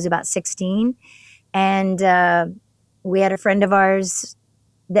back. I was about 16. And we had a friend of ours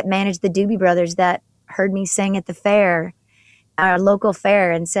that managed the Doobie Brothers that heard me sing at the fair, our local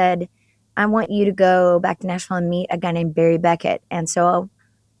fair, and said, I want you to go back to Nashville and meet a guy named Barry Beckett. And so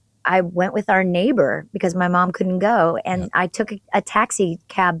I went with our neighbor because my mom couldn't go. And I took a taxi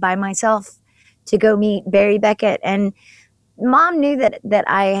cab by myself to go meet Barry Beckett. And mom knew that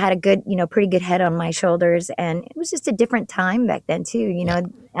I had a good, pretty good head on my shoulders. And it was just a different time back then too,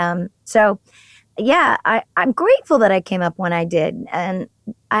 So yeah, I'm grateful that I came up when I did. And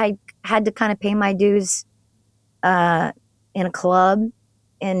I had to kind of pay my dues in a club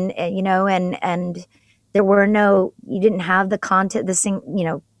and there were you didn't have the content,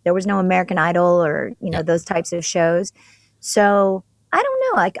 there was no American Idol or, those types of shows. So I don't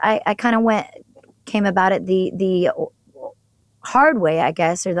know. Like I kind of came about it the hard way, I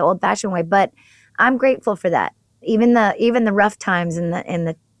guess, or the old fashioned way, but I'm grateful for that. Even the rough times and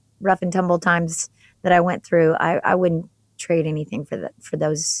the rough and tumble times that I went through, I wouldn't trade anything for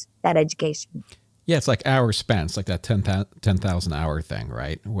that education. Yeah, it's like hours spent. It's like that 10,000 hour thing,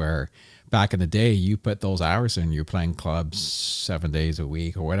 right? Where back in the day, you put those hours in, you're playing clubs 7 days a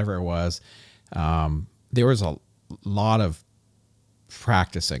week or whatever it was. There was a lot of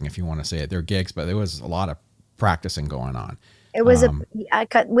practicing, if you want to say it. There were gigs, but there was a lot of practicing going on. It was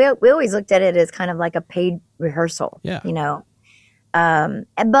we always looked at it as kind of like a paid rehearsal,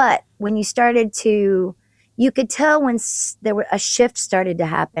 but when you started you could tell when a shift started to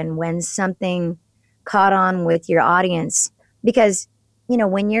happen, when something caught on with your audience, because,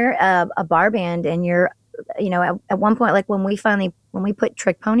 when you're a bar band and you're, at one point, like when we put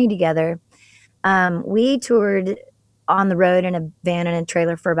Trick Pony together, we toured on the road in a van and a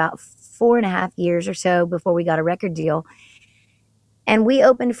trailer for about 4.5 years or so before we got a record deal. And we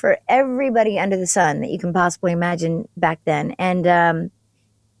opened for everybody under the sun that you can possibly imagine back then. And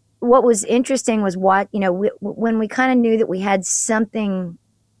what was interesting was when we kind of knew that we had something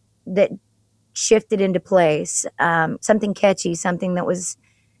that shifted into place, something catchy, something that was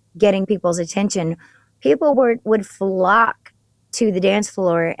getting people's attention, people would flock to the dance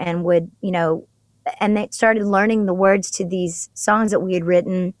floor and and they started learning the words to these songs that we had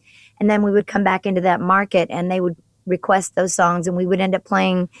written. And then we would come back into that market and they would request those songs, and we would end up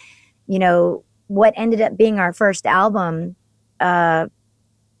playing, what ended up being our first album, and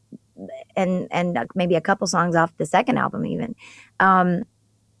maybe a couple songs off the second album even,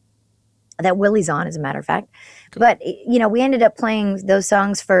 that Willie's on, as a matter of fact. Cool. But, we ended up playing those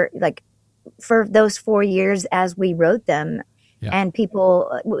songs for those 4 years as we wrote them. Yeah. And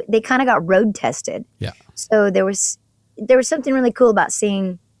people, they kind of got road tested. Yeah. So there was something really cool about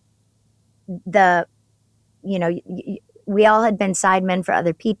seeing we all had been sidemen for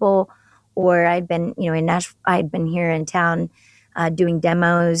other people, or I'd been, in Nashville, I'd been here in town doing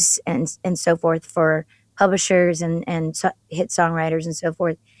demos and so forth for publishers and hit songwriters and so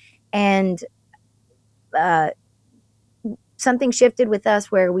forth. And something shifted with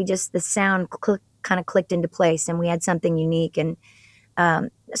us where the sound kind of clicked into place, and we had something unique and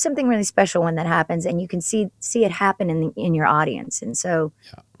something really special when that happens, and you can see it happen in your audience. And so,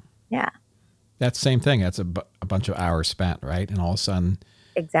 yeah. That's the same thing. That's a bunch of hours spent, right? And all of a sudden,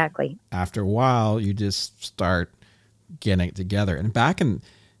 exactly, after a while, you just start getting it together. And back in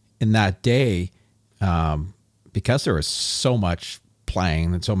that day, because there was so much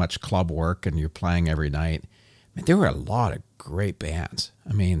playing and so much club work, and you're playing every night, there were a lot of great bands.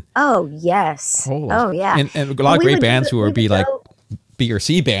 I mean, oh yes, yeah, and a lot of great bands who would be like B or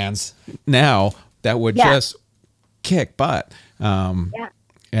C bands now that would just kick butt.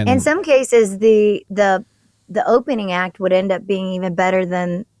 And in some cases, the opening act would end up being even better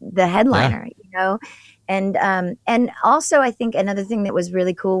than the headliner, And also, I think another thing that was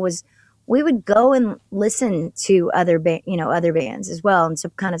really cool was we would go and listen to other bands as well, and so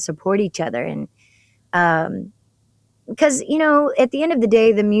kind of support each other. And because at the end of the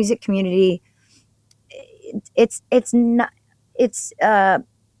day, the music community, it's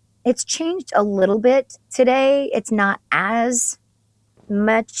changed a little bit today. It's not as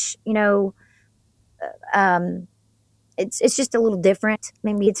much, it's just a little different.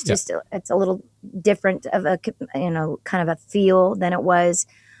 Maybe it's just it's a little different of a kind of a feel than it was.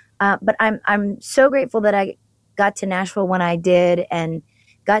 But I'm so grateful that I got to Nashville when I did and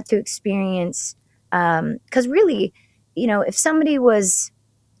got to experience. Because really, if somebody was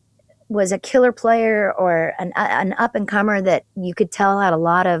a killer player or an up and comer that you could tell had a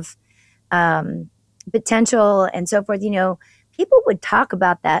lot of potential and so forth, people would talk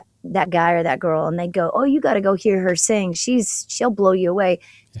about that guy or that girl, and they'd go, "Oh, you got to go hear her sing. She'll blow you away.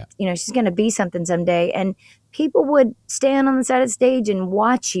 Yeah. She's going to be something someday." And people would stand on the side of the stage and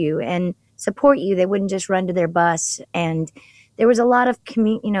watch you and support you. They wouldn't just run to their bus. And there was a lot of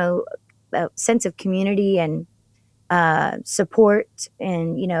a sense of community and support,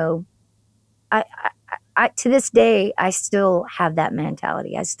 and I to this day, I still have that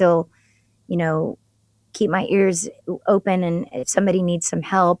mentality. I still, you know, keep my ears open, and if somebody needs some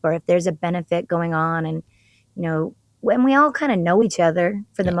help or if there's a benefit going on, and you know, when we all kind of know each other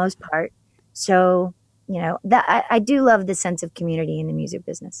for the Yeah. most part. So, you know, that I do love the sense of community in the music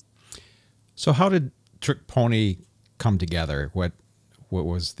business. So how did Trick Pony come together? What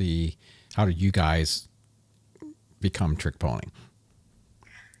was the, how did you guys become Trick Pony?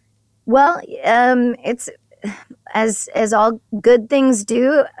 Well, it's as all good things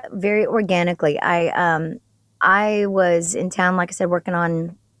do, very organically. I was in town, like I said, working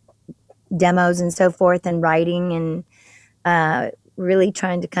on demos and so forth, and writing, and really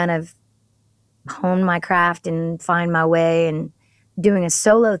trying to kind of hone my craft and find my way, and doing a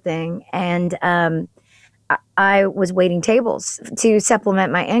solo thing. And I was waiting tables to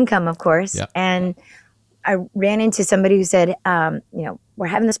supplement my income, of course. Yeah. And I ran into somebody who said, you know, we're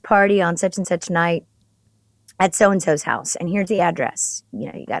having this party on such and such night at so and so's house, and here's the address. You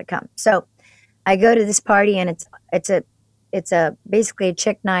know, you got to come. So I go to this party, and it's a basically a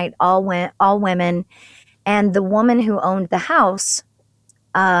chick night, all women, and the woman who owned the house,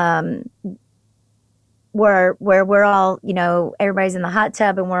 where we're all, you know, everybody's in the hot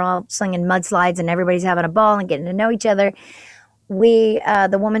tub and we're all slinging mudslides and everybody's having a ball and getting to know each other.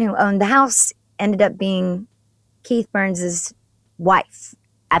 The woman who owned the house ended up being Keith Burns's wife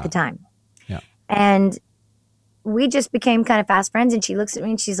at the time. Yeah. And we just became kind of fast friends, and she looks at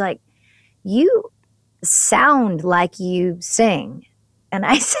me and she's like, "You sound like you sing." And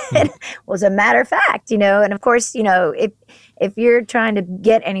I said, well, as a matter of fact, you know, and of course, you know, if you're trying to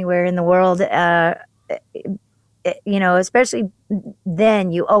get anywhere in the world, you know, especially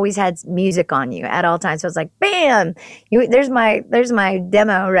then, you always had music on you at all times. So it's like, bam, there's my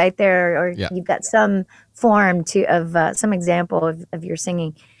demo right there, or Yeah. you've got some form of some example of your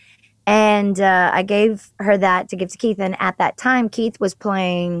singing. And I gave her that to give to Keith. And at that time, Keith was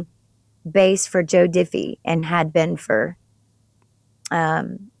playing bass for Joe Diffie, and had been for,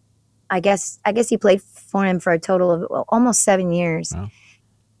 I guess he played for him for a total of almost 7 years. Wow.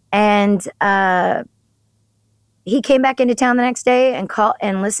 And he came back into town the next day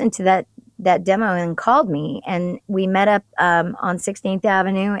and listened to that demo and called me, and we met up on 16th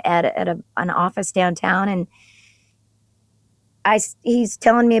Avenue at an office downtown. And he's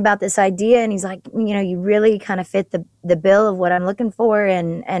telling me about this idea, and he's like, you know, you really kind of fit the bill of what I'm looking for,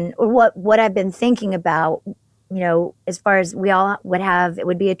 and what I've been thinking about, you know, as far as we all would have, it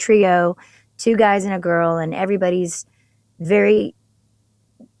would be a trio, 2 guys and a girl, and everybody's very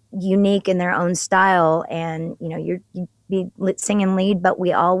unique in their own style. And, you know, you'd be singing lead, but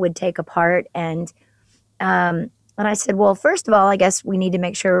we all would take a part. And I said, well, first of all, I guess we need to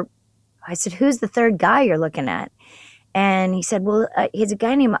make sure. I said, who's the third guy you're looking at? And he said, well, he's a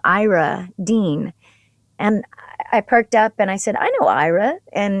guy named Ira Dean. And I perked up and I said, I know Ira.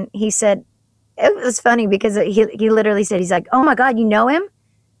 And he said, it was funny because he literally said, he's like, oh my God, you know him?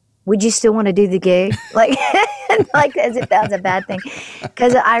 Would you still want to do the gig? Like, like as if that was a bad thing.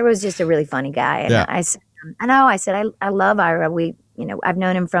 Because Ira was just a really funny guy. And Yeah. I said, I know. I said, I love Ira. You know, I've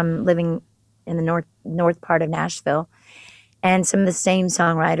known him from living in the north part of Nashville, and some of the same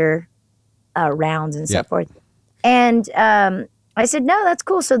songwriter rounds and so Yeah. forth. And I said, no, that's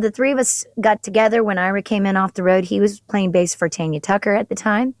cool. So the 3 of us got together when Ira came in off the road. He was playing bass for Tanya Tucker at the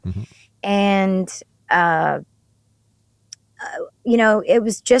time. Mhm. And, you know, it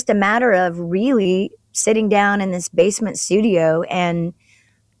was just a matter of really sitting down in this basement studio and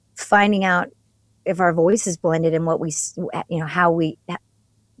finding out if our voices blended and you know,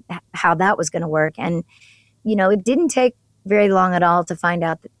 how that was going to work. And, you know, it didn't take very long at all to find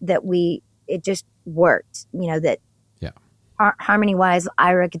out that it just worked, you know, that Yeah. harmony wise,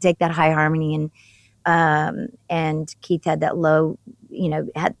 Ira could take that high harmony, and Keith had that low, you know,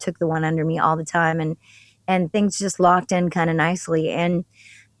 took the one under me all the time, and things just locked in kind of nicely. And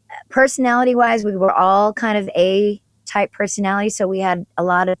personality wise, we were all kind of A type personality. So we had a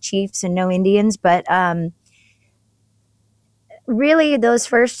lot of Chiefs and no Indians, but, really those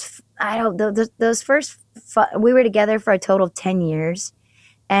first, we were together for a total of 10 years.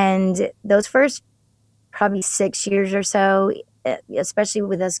 And those first probably 6 years or so, especially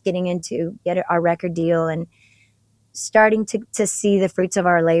with us getting our record deal and starting to see the fruits of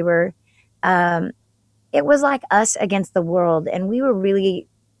our labor, it was like us against the world. And we were really,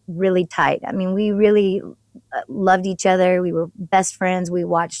 really tight. I mean, we really loved each other. We were best friends. We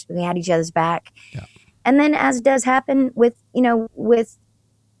had each other's back. Yeah. And then, as does happen with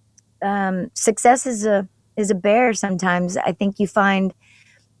success is a bear sometimes. I think you find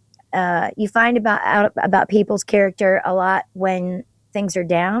out about people's character a lot when things are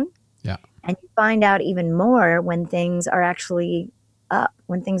down. Yeah. And you find out even more when things are actually up,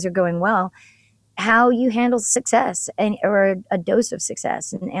 when things are going well, how you handle success and or a dose of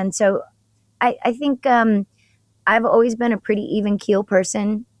success. And so I think I've always been a pretty even keel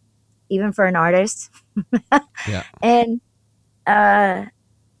person, even for an artist. Yeah. And uh,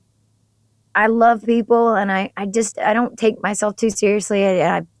 I love people, and I don't take myself too seriously.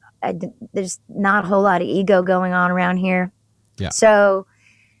 There's not a whole lot of ego going on around here. Yeah. So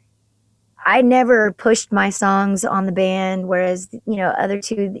I never pushed my songs on the band, whereas, other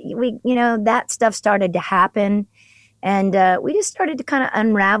two, that stuff started to happen. And we just started to kind of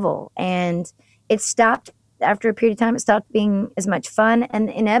unravel. And it stopped after a period of time. It stopped being as much fun.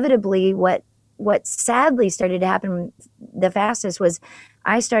 And inevitably, what sadly started to happen the fastest was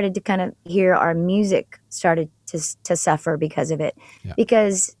I started to kind of hear our music started to suffer because of it. Yeah.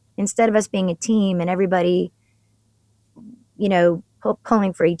 Because instead of us being a team and everybody,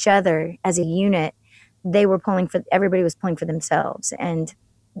 pulling for each other as a unit, everybody was pulling for themselves. And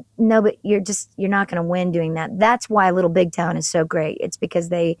no, but you're not going to win doing that. That's why Little Big Town is so great. It's because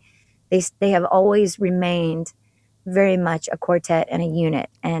they have always remained very much a quartet and a unit,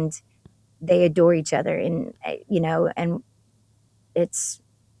 and they adore each other. And and it's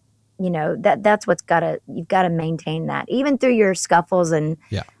that's you've got to maintain that even through your scuffles and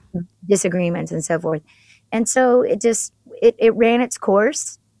Yeah. disagreements and so forth. And so it ran its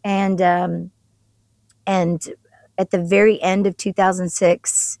course, and at the very end of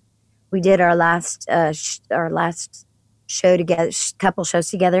 2006, we did our last show together, couple shows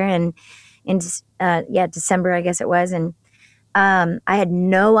together, and in December, I guess it was. And I had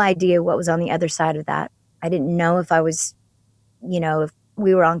no idea what was on the other side of that. I didn't know if I was, if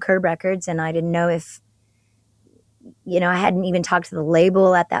we were on Curb Records, and I didn't know if, I hadn't even talked to the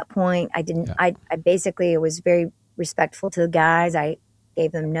label at that point. I didn't. Yeah. I basically was very respectful to the guys. I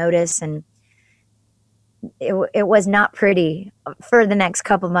gave them notice, and it was not pretty for the next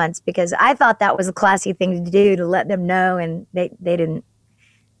couple months, because I thought that was a classy thing to do, to let them know, and they didn't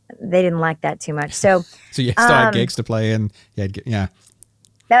like that too much. So So you still had gigs to play, and yeah.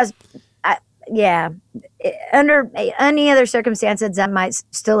 that was under any other circumstances that might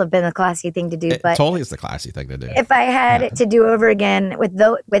still have been a classy thing to do. It but totally is the classy thing to do. if I had it to do over again with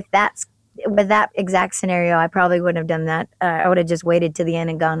that exact scenario, I probably wouldn't have done that. I would have just waited to the end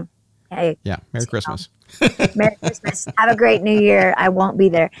and gone, hey, Yeah. Merry Christmas. Merry Christmas. Have a great New Year. I won't be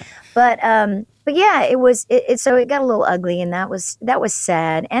there. But yeah, so it got a little ugly, and that was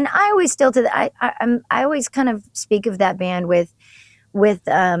sad. And I always I always kind of speak of that band with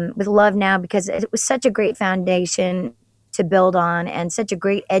love now, because it was such a great foundation to build on, and such a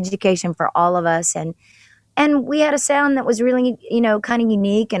great education for all of us. And we had a sound that was really, kind of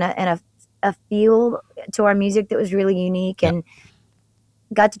unique, and a feel to our music that was really unique, and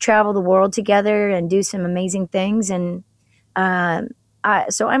got to travel the world together and do some amazing things. And I'll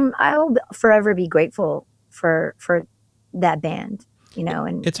forever be grateful for that band,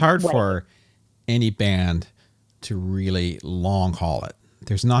 and It's hard for any band to really long haul it.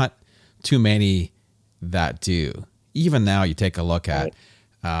 There's not too many that do. Even now, you take a look at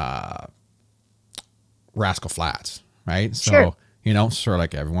Rascal Flatts, right? So, Sure. Sort of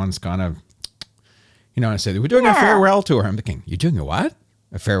like everyone's kind of, I said, we're doing a farewell tour. I'm thinking, you're doing a what?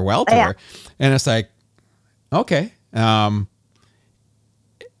 A farewell tour? Yeah. And it's like, okay. But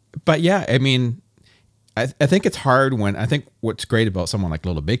yeah, I mean, I think it's hard I think what's great about someone like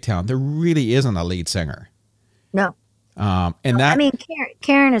Little Big Town, there really isn't a lead singer. No. And that, I mean,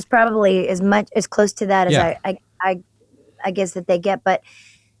 Karen is probably as close to that as I guess that they get, but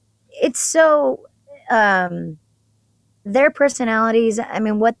it's so, their personalities, I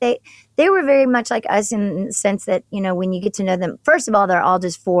mean, they were very much like us in the sense that, when you get to know them, first of all, they're all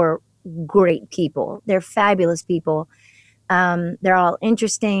just four great people. They're fabulous people. They're all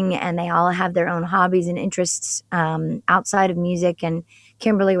interesting, and they all have their own hobbies and interests outside of music. And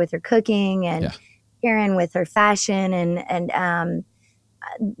Kimberly with her cooking, and Karen with her fashion, and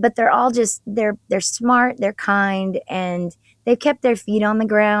but they're all just they're smart, they're kind, and they've kept their feet on the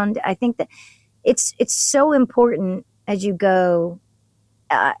ground. I think that it's so important as you go,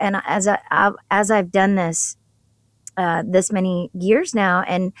 and as I've done this many years now,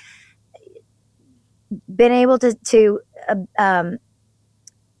 and been able to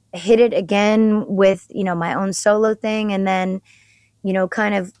hit it again with my own solo thing, and then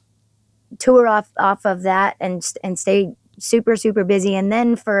kind of tour off of that, and stay super, super busy. And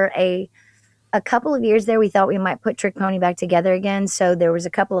then for a couple of years there, we thought we might put Trick Pony back together again. So there was a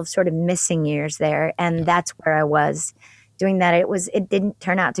couple of sort of missing years there, and that's where I was doing that. It didn't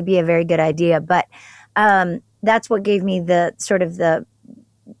turn out to be a very good idea, but that's what gave me the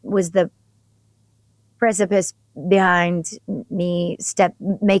precipice behind me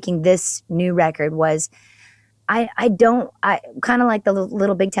making this new record was I kind of like the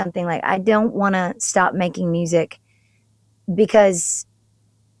Little Big Town thing. Like, I don't want to stop making music because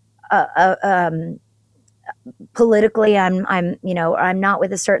politically I'm not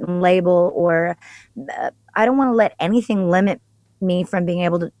with a certain label, or I don't want to let anything limit me from being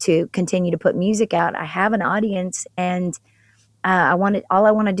able to continue to put music out. I have an audience, and all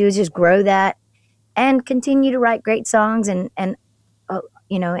I want to do is just grow that and continue to write great songs and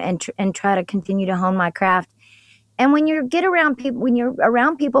try to continue to hone my craft. And when you're around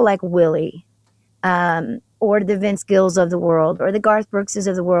people like Willie, or the Vince Gills of the world, or the Garth Brookses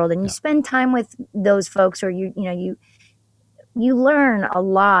of the world, and you spend time with those folks, or you learn a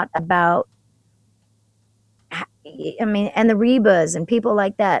lot about, and the Rebas and people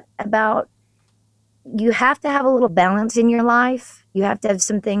like that, about, you have to have a little balance in your life. You have to have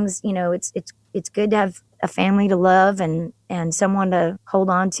some things, it's good to have a family to love and someone to hold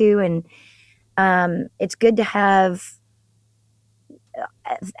on to. And it's good to have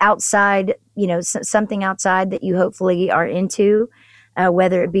outside, something outside that you hopefully are into,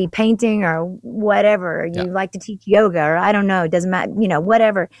 whether it be painting or whatever. You like to teach yoga, or I don't know, it doesn't matter,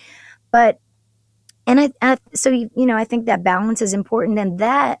 whatever. But, and I think that balance is important,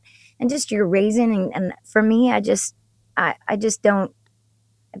 and just your raising. And for me, I just don't,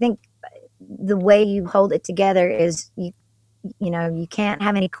 I think the way you hold it together is you can't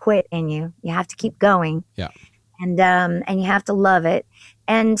have any quit in you. You have to keep going. Yeah. And you have to love it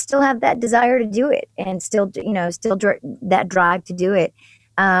and still have that desire to do it, and still that drive to do it.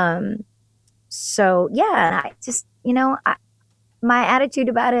 So yeah, I just, my attitude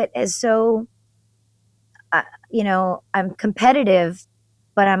about it is so, I'm competitive,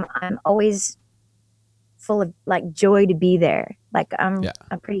 but I'm always full of like joy to be there. Like, I'm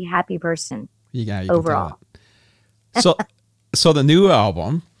a pretty happy person. You overall. So the new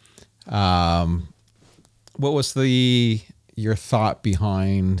album, what was your thought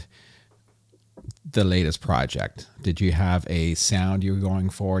behind the latest project? Did you have a sound you were going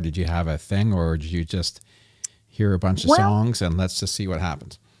for? Did you have a thing, or did you just hear a bunch of songs and let's just see what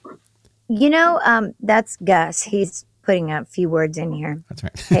happens? That's Gus. He's putting a few words in here. That's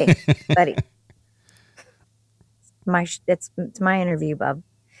right. Hey, buddy. It's my interview, bub.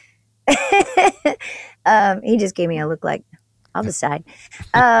 He just gave me a look like, I'll decide.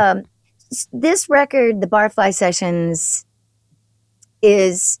 This record, the Barfly Sessions,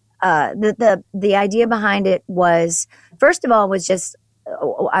 is the idea behind it was, first of all, was just,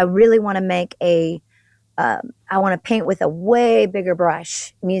 I really want to make I want to paint with a way bigger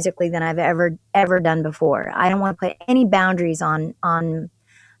brush musically than I've ever done before. I don't want to put any boundaries on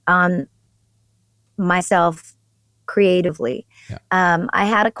myself creatively. Yeah. I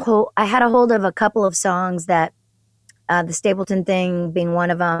had a hold of a couple of songs that, the Stapleton Thing being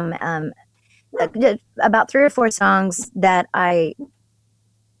one of them, about 3 or 4 songs that I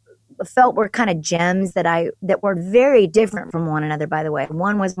felt were kind of gems that were very different from one another, by the way.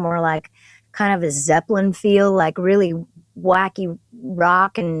 One was more like kind of a Zeppelin feel, like really wacky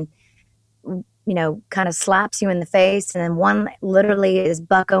rock and, kind of slaps you in the face. And then one literally is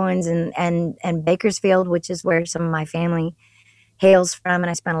Buck Owens and Bakersfield, which is where some of my family hails from. And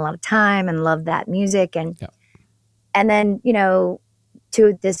I spent a lot of time and loved that music. And then,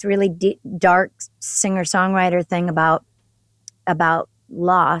 to this really deep, dark singer-songwriter thing about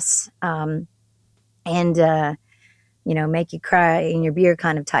loss, and make you cry in your beer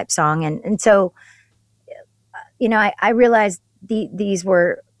kind of type song. And so, I realized these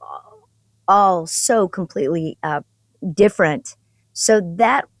were all so completely different. So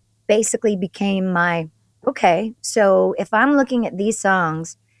that basically became okay, so if I'm looking at these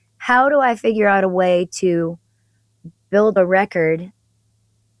songs, how do I figure out a way to build a record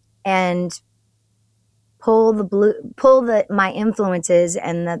and pull my influences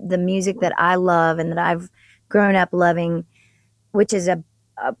and the music that I love and that I've grown up loving, which is a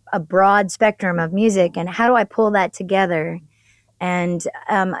broad spectrum of music, and how do I pull that together? And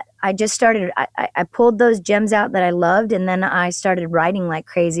I just started, I pulled those gems out that I loved, and then I started writing like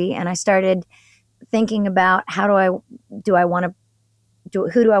crazy, and I started thinking about who do I want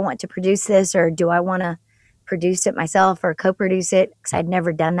to produce this, or do I want to produce it myself or co-produce it, because I'd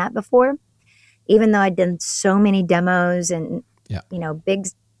never done that before, even though I'd done so many demos and big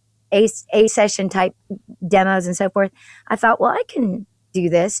A session type demos and so forth. I thought, well, I can do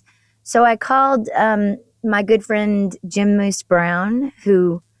this. So I called my good friend Jim Moose Brown,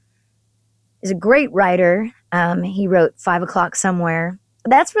 who is a great writer. He wrote 5 O'Clock Somewhere.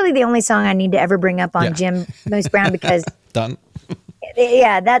 That's really the only song I need to ever bring up on Jim Moose Brown, because done.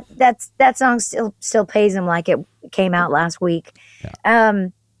 Yeah, that song still pays him like it came out last week. Yeah.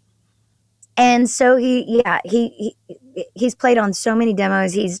 And so he's played on so many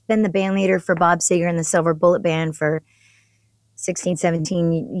demos. He's been the band leader for Bob Seger and the Silver Bullet Band for 16,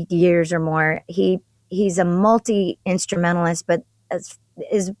 17 years or more. He's a multi-instrumentalist, but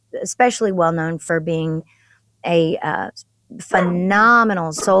is especially well known for being a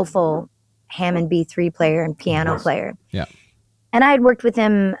phenomenal, soulful Hammond B3 player and piano player. Yeah. And I had worked with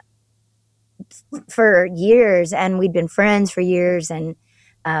him for years, and we'd been friends for years. And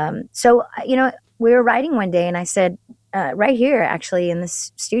so, we were writing one day, and I said, right here, actually, in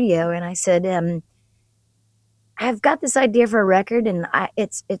this studio, and I said, I've got this idea for a record, and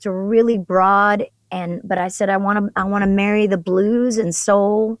it's really broad, but I said I want to marry the blues and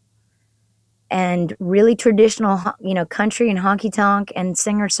soul and really traditional, country and honky tonk and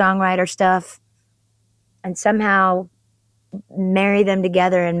singer songwriter stuff, and somehow marry them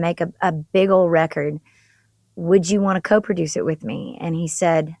together and make a big old record. Would you want to co-produce it with me? And he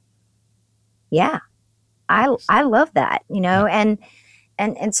said, yeah, I love that, and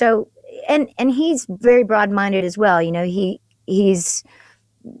so, and he's very broad-minded as well. He's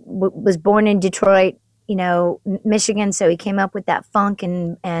was born in Detroit, Michigan. So he came up with that funk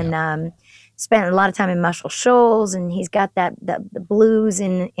and spent a lot of time in Muscle Shoals, and he's got the blues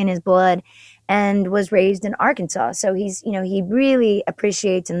in his blood, and was raised in Arkansas. So he's, he really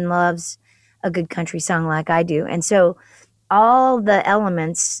appreciates and loves a good country song like I do. And so all the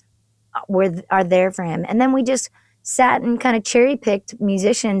elements are there for him. And then we just sat and kind of cherry picked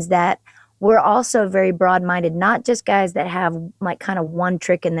musicians that were also very broad-minded, not just guys that have like kind of one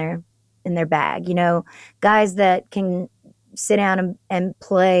trick in their bag, guys that can sit down and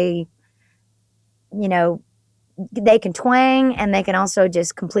play, they can twang, and they can also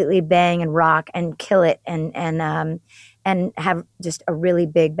just completely bang and rock and kill it and have just a really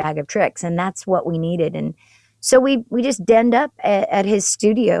big bag of tricks. And that's what we needed. And so we just denned up at his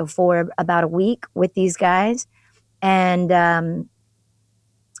studio for about a week with these guys, and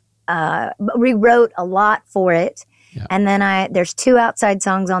rewrote a lot for it. Yeah. And then there's 2 outside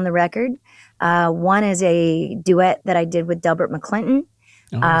songs on the record. One is a duet that I did with Delbert McClinton,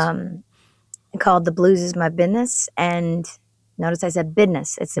 called "The Blues Is My Business." And notice I said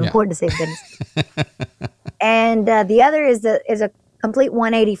business. It's important to say business. And the other is a complete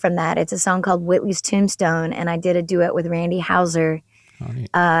 180 from that. It's a song called "Whitley's Tombstone," and I did a duet with Randy Hauser.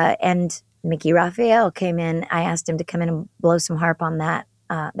 And Mickey Raphael came in. I asked him to come in and blow some harp on that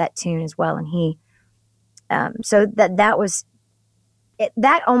tune as well, and he so that was it.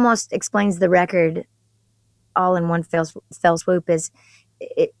 That almost explains the record all in one fell swoop. Is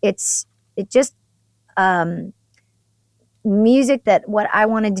it's just music that what I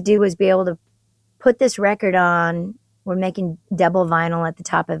wanted to do was be able to put this record on. We're making double vinyl at the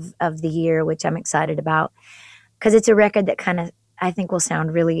top of the year, which I'm excited about, because it's a record that kind of, I think, will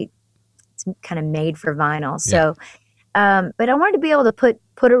sound really, it's kind of made for vinyl. So, but I wanted to be able to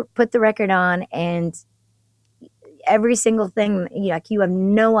put the record on, and every single thing, like, you have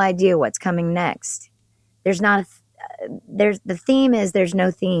no idea what's coming next. There's the theme is there's no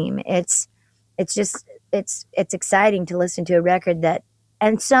theme. It's exciting to listen to a record that,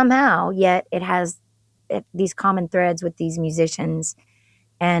 and somehow yet it has these common threads with these musicians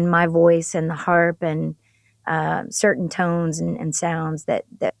and my voice and the harp and certain tones and sounds that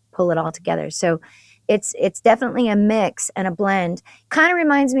pull it all together. So it's definitely a mix and a blend. Kind of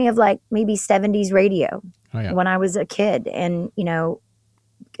reminds me of like maybe 70s radio when I was a kid, and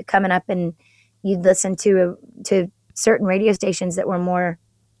coming up, and you'd listen to certain radio stations that were more,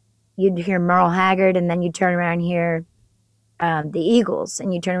 you'd hear Merle Haggard, and then you'd turn around and hear the Eagles,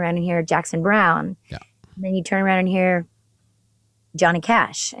 and you turn around and hear Jackson Browne. Yeah. And then you turn around and hear Johnny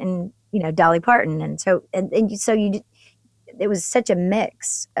Cash and Dolly Parton, and so it was such a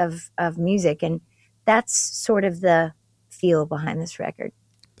mix of music, and that's sort of the feel behind this record.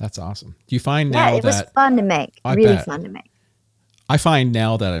 That's awesome. Do you find now it was fun to make, really fun to make. I find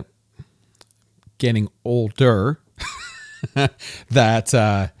now that I'm getting older,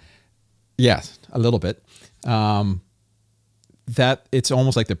 that yes, a little bit, that it's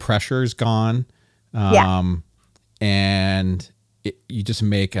almost like the pressure's gone. And you just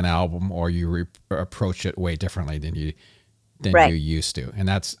make an album, or you approach it way differently than you used to, and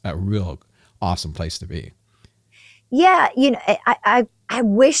that's a real awesome place to be. Yeah, I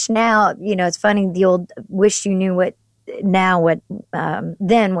wish now. It's funny, the old "wish you knew what now, what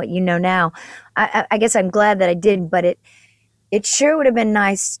then, what you know now." I guess I'm glad that I didn't, but it sure would have been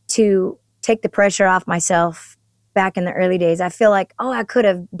nice to take the pressure off myself back in the early days. I feel like, I could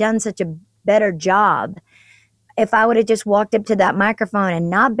have done such a better job if I would have just walked up to that microphone and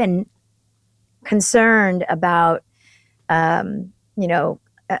not been concerned about, you know,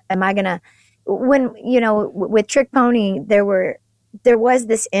 am I gonna, when, you know, with Trick Pony, there was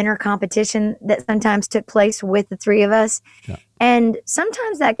this inner competition that sometimes took place with the three of us. Yeah. And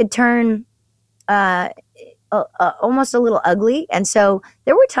sometimes that could turn almost a little ugly. And so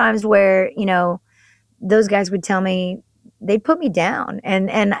there were times where, you know, those guys would tell me, they'd put me down,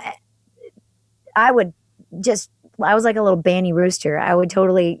 and I would just, I was like a little banny rooster. I would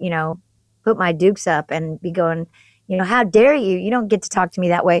totally, you know, put my dukes up and be going, you know, how dare you? You don't get to talk to me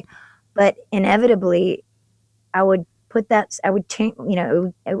that way. But inevitably, I would put that, I would change, you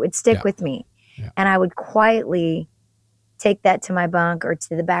know, it would stick Yeah. with me. Yeah. And I would quietly take that to my bunk or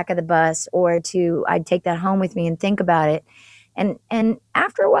to the back of the bus, or I'd take that home with me and think about it. And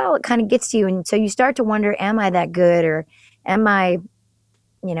after a while, it kind of gets to you. And so you start to wonder, am I that good, or am I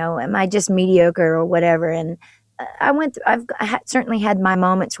just mediocre or whatever? And certainly had my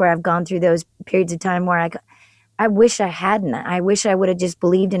moments where I've gone through those periods of time where I wish I hadn't. I wish I would have just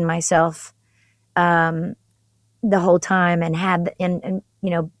believed in myself the whole time, and you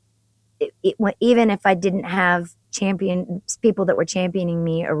know, even if I didn't have people that were championing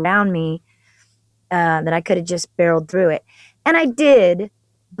me around me, that I could have just barreled through it. And I did,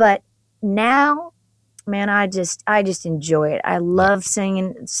 but now, man, I just enjoy it. I love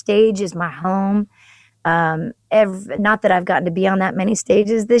singing. Stage is my home. Not that I've gotten to be on that many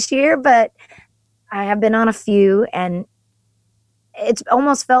stages this year, but I have been on a few, and it's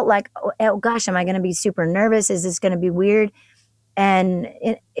almost felt like, oh gosh, am I going to be super nervous? Is this going to be weird? And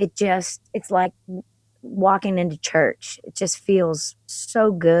it's like walking into church. It just feels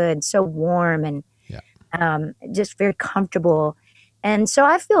so good, so warm, and just very comfortable. And so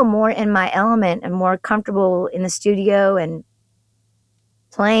I feel more in my element and more comfortable in the studio and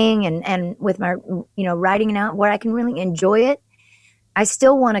playing and with my, you know, writing it out where I can really enjoy it. I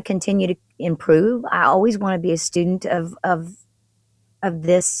still want to continue to improve. I always want to be a student of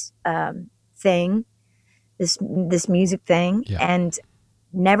this thing, this music thing, and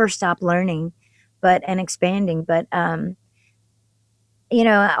never stop learning, and expanding. But you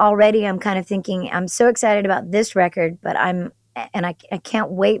know, already I'm kind of thinking, I'm so excited about this record, but I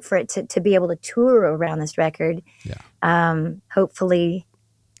can't wait for it to be able to tour around this record. Hopefully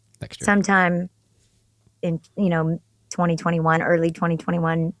next year, sometime in, you know, 2021, early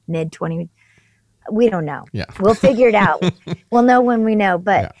 2021, mid 20. We don't know. Yeah. We'll figure it out. We'll know when we know.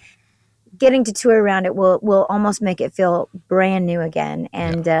 But getting to tour around it will almost make it feel brand new again.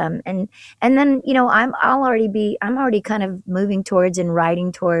 And and then, you know, I'm already kind of moving towards and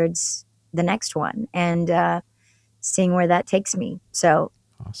writing towards the next one, and seeing where that takes me. So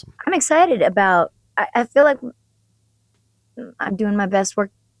awesome. I'm excited about. I feel like I'm doing my best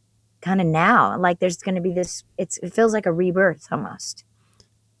work kind of now. Like there's going to be this. It feels like a rebirth almost.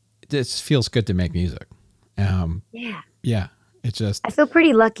 It feels good to make music. Yeah. It's just, I feel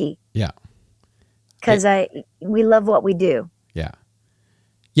pretty lucky. Yeah. Because we love what we do. Yeah.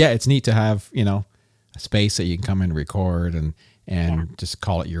 Yeah. It's neat to have, you know, a space that you can come and record and just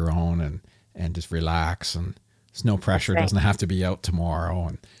call it your own and just relax, and there's no pressure. It doesn't have to be out tomorrow.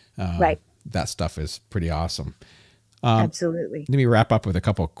 And that stuff is pretty awesome. Absolutely. Let me wrap up with a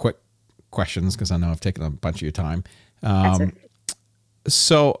couple of quick questions, because I know I've taken a bunch of your time. That's okay.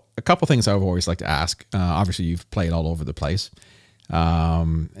 So a couple things I would always like to ask. Obviously, you've played all over the place.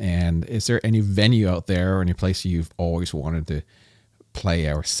 And is there any venue out there or any place you've always wanted to play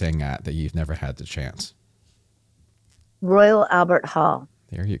or sing at that you've never had the chance? Royal Albert Hall.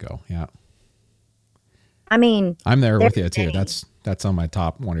 There you go. Yeah. I mean, I'm there with you too. That's on my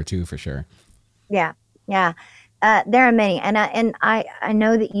top one or two for sure. Yeah. Yeah. There are many. And I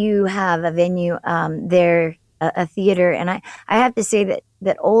know that you have a venue there, a theater. And I have to say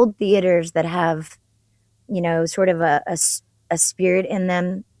that old theaters that have, you know, sort of a spirit in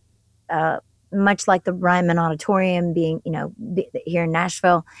them, much like the Ryman Auditorium being, you know, here in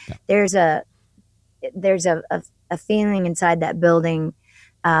Nashville, there's a feeling inside that building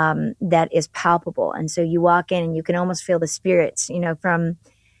that is palpable. And so you walk in and you can almost feel the spirits, you know, from,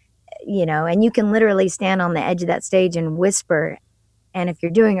 you know, and you can literally stand on the edge of that stage and whisper. And if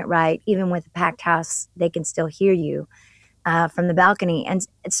you're doing it right, even with a packed house, they can still hear you from the balcony. And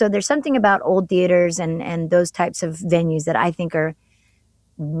so there's something about old theaters and those types of venues that I think are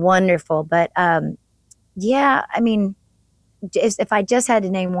wonderful. But yeah, I mean, if I just had to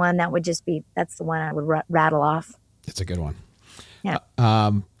name one, that's the one I would rattle off. It's a good one. Yeah.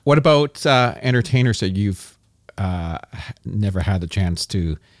 What about entertainers that you've never had the chance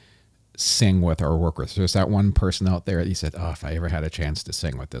to sing with or work with? So is that one person out there that you said, oh, if I ever had a chance to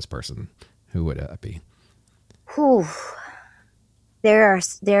sing with this person, who would that be? Whew, there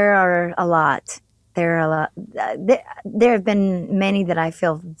are a lot. There are a lot. There have been many that I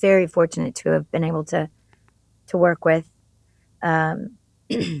feel very fortunate to have been able to work with. Um,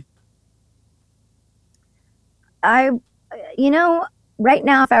 I, right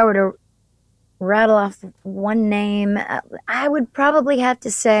now, if I were to rattle off one name, I would probably have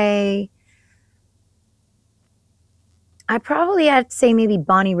to say, maybe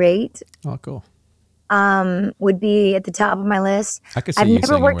Bonnie Raitt Oh, cool. would be at the top of my list. I could see I've you never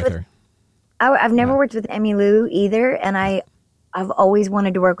singing worked with with her. I've never Yeah. worked with Emmy Lou either, and I've always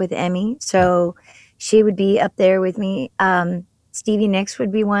wanted to work with Emmy, so she would be up there with me. Stevie Nicks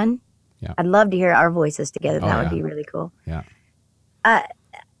would be one. Yeah. I'd love to hear our voices together. Oh, That would yeah. be really cool. Yeah.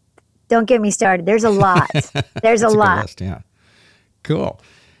 Don't get me started. There's a lot. There's a That's a good lot. list. Yeah. Cool.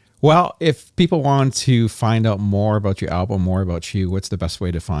 Well, if people want to find out more about your album, more about you, what's the best way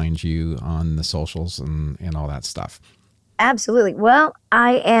to find you on the socials and all that stuff? Absolutely. Well,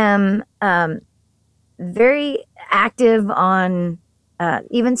 I am very active on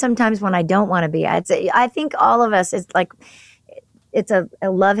even sometimes when I don't want to be. I think all of us, it's a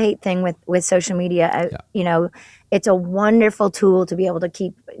love-hate thing with social media. Yeah. It's a wonderful tool to be able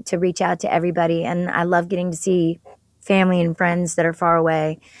to reach out to everybody, and I love getting to see family and friends that are far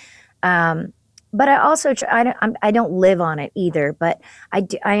away. But I also I don't live on it either, but I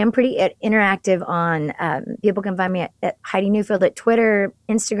am pretty interactive on. People can find me at Heidi Newfield at Twitter,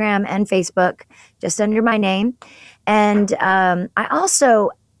 Instagram, and Facebook, just under my name. And I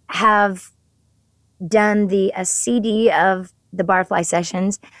also have done a CD of the Barfly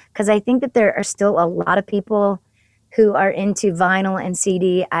Sessions, because I think that there are still a lot of people who are into vinyl and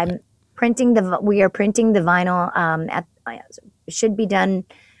CD. We are printing the vinyl should be done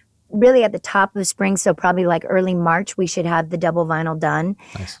really at the top of spring, so probably like early March we should have the double vinyl done.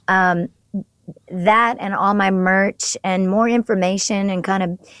 Nice. That and all my merch and more information and kind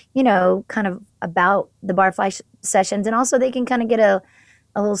of about the Barfly Sessions, and also they can kind of get a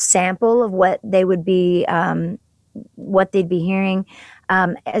little sample of what they would be what they'd be hearing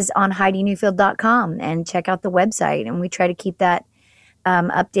as on HeidiNewfield.com, and check out the website, and we try to keep that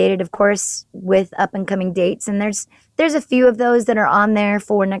updated, of course, with up and coming dates. And there's a few of those that are on there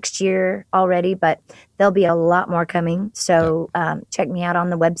for next year already, but there'll be a lot more coming. So check me out on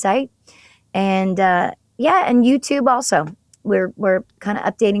the website, and and YouTube also. We're kind of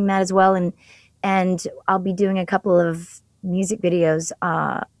updating that as well, and I'll be doing a couple of music videos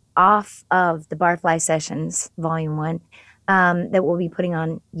off of the Barfly Sessions Volume 1 that we'll be putting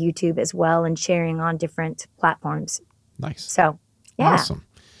on YouTube as well and sharing on different platforms. Nice. So, yeah. Awesome.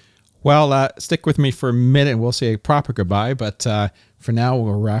 Well, stick with me for a minute and we'll say a proper goodbye. But for now,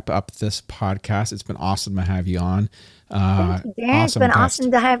 we'll wrap up this podcast. It's been awesome to have you on. Thank you, Darren. It's been guest.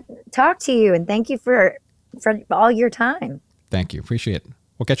 awesome to talk to you, and thank you for all your time. Thank you. Appreciate it.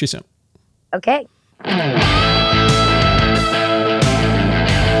 We'll catch you soon. Okay.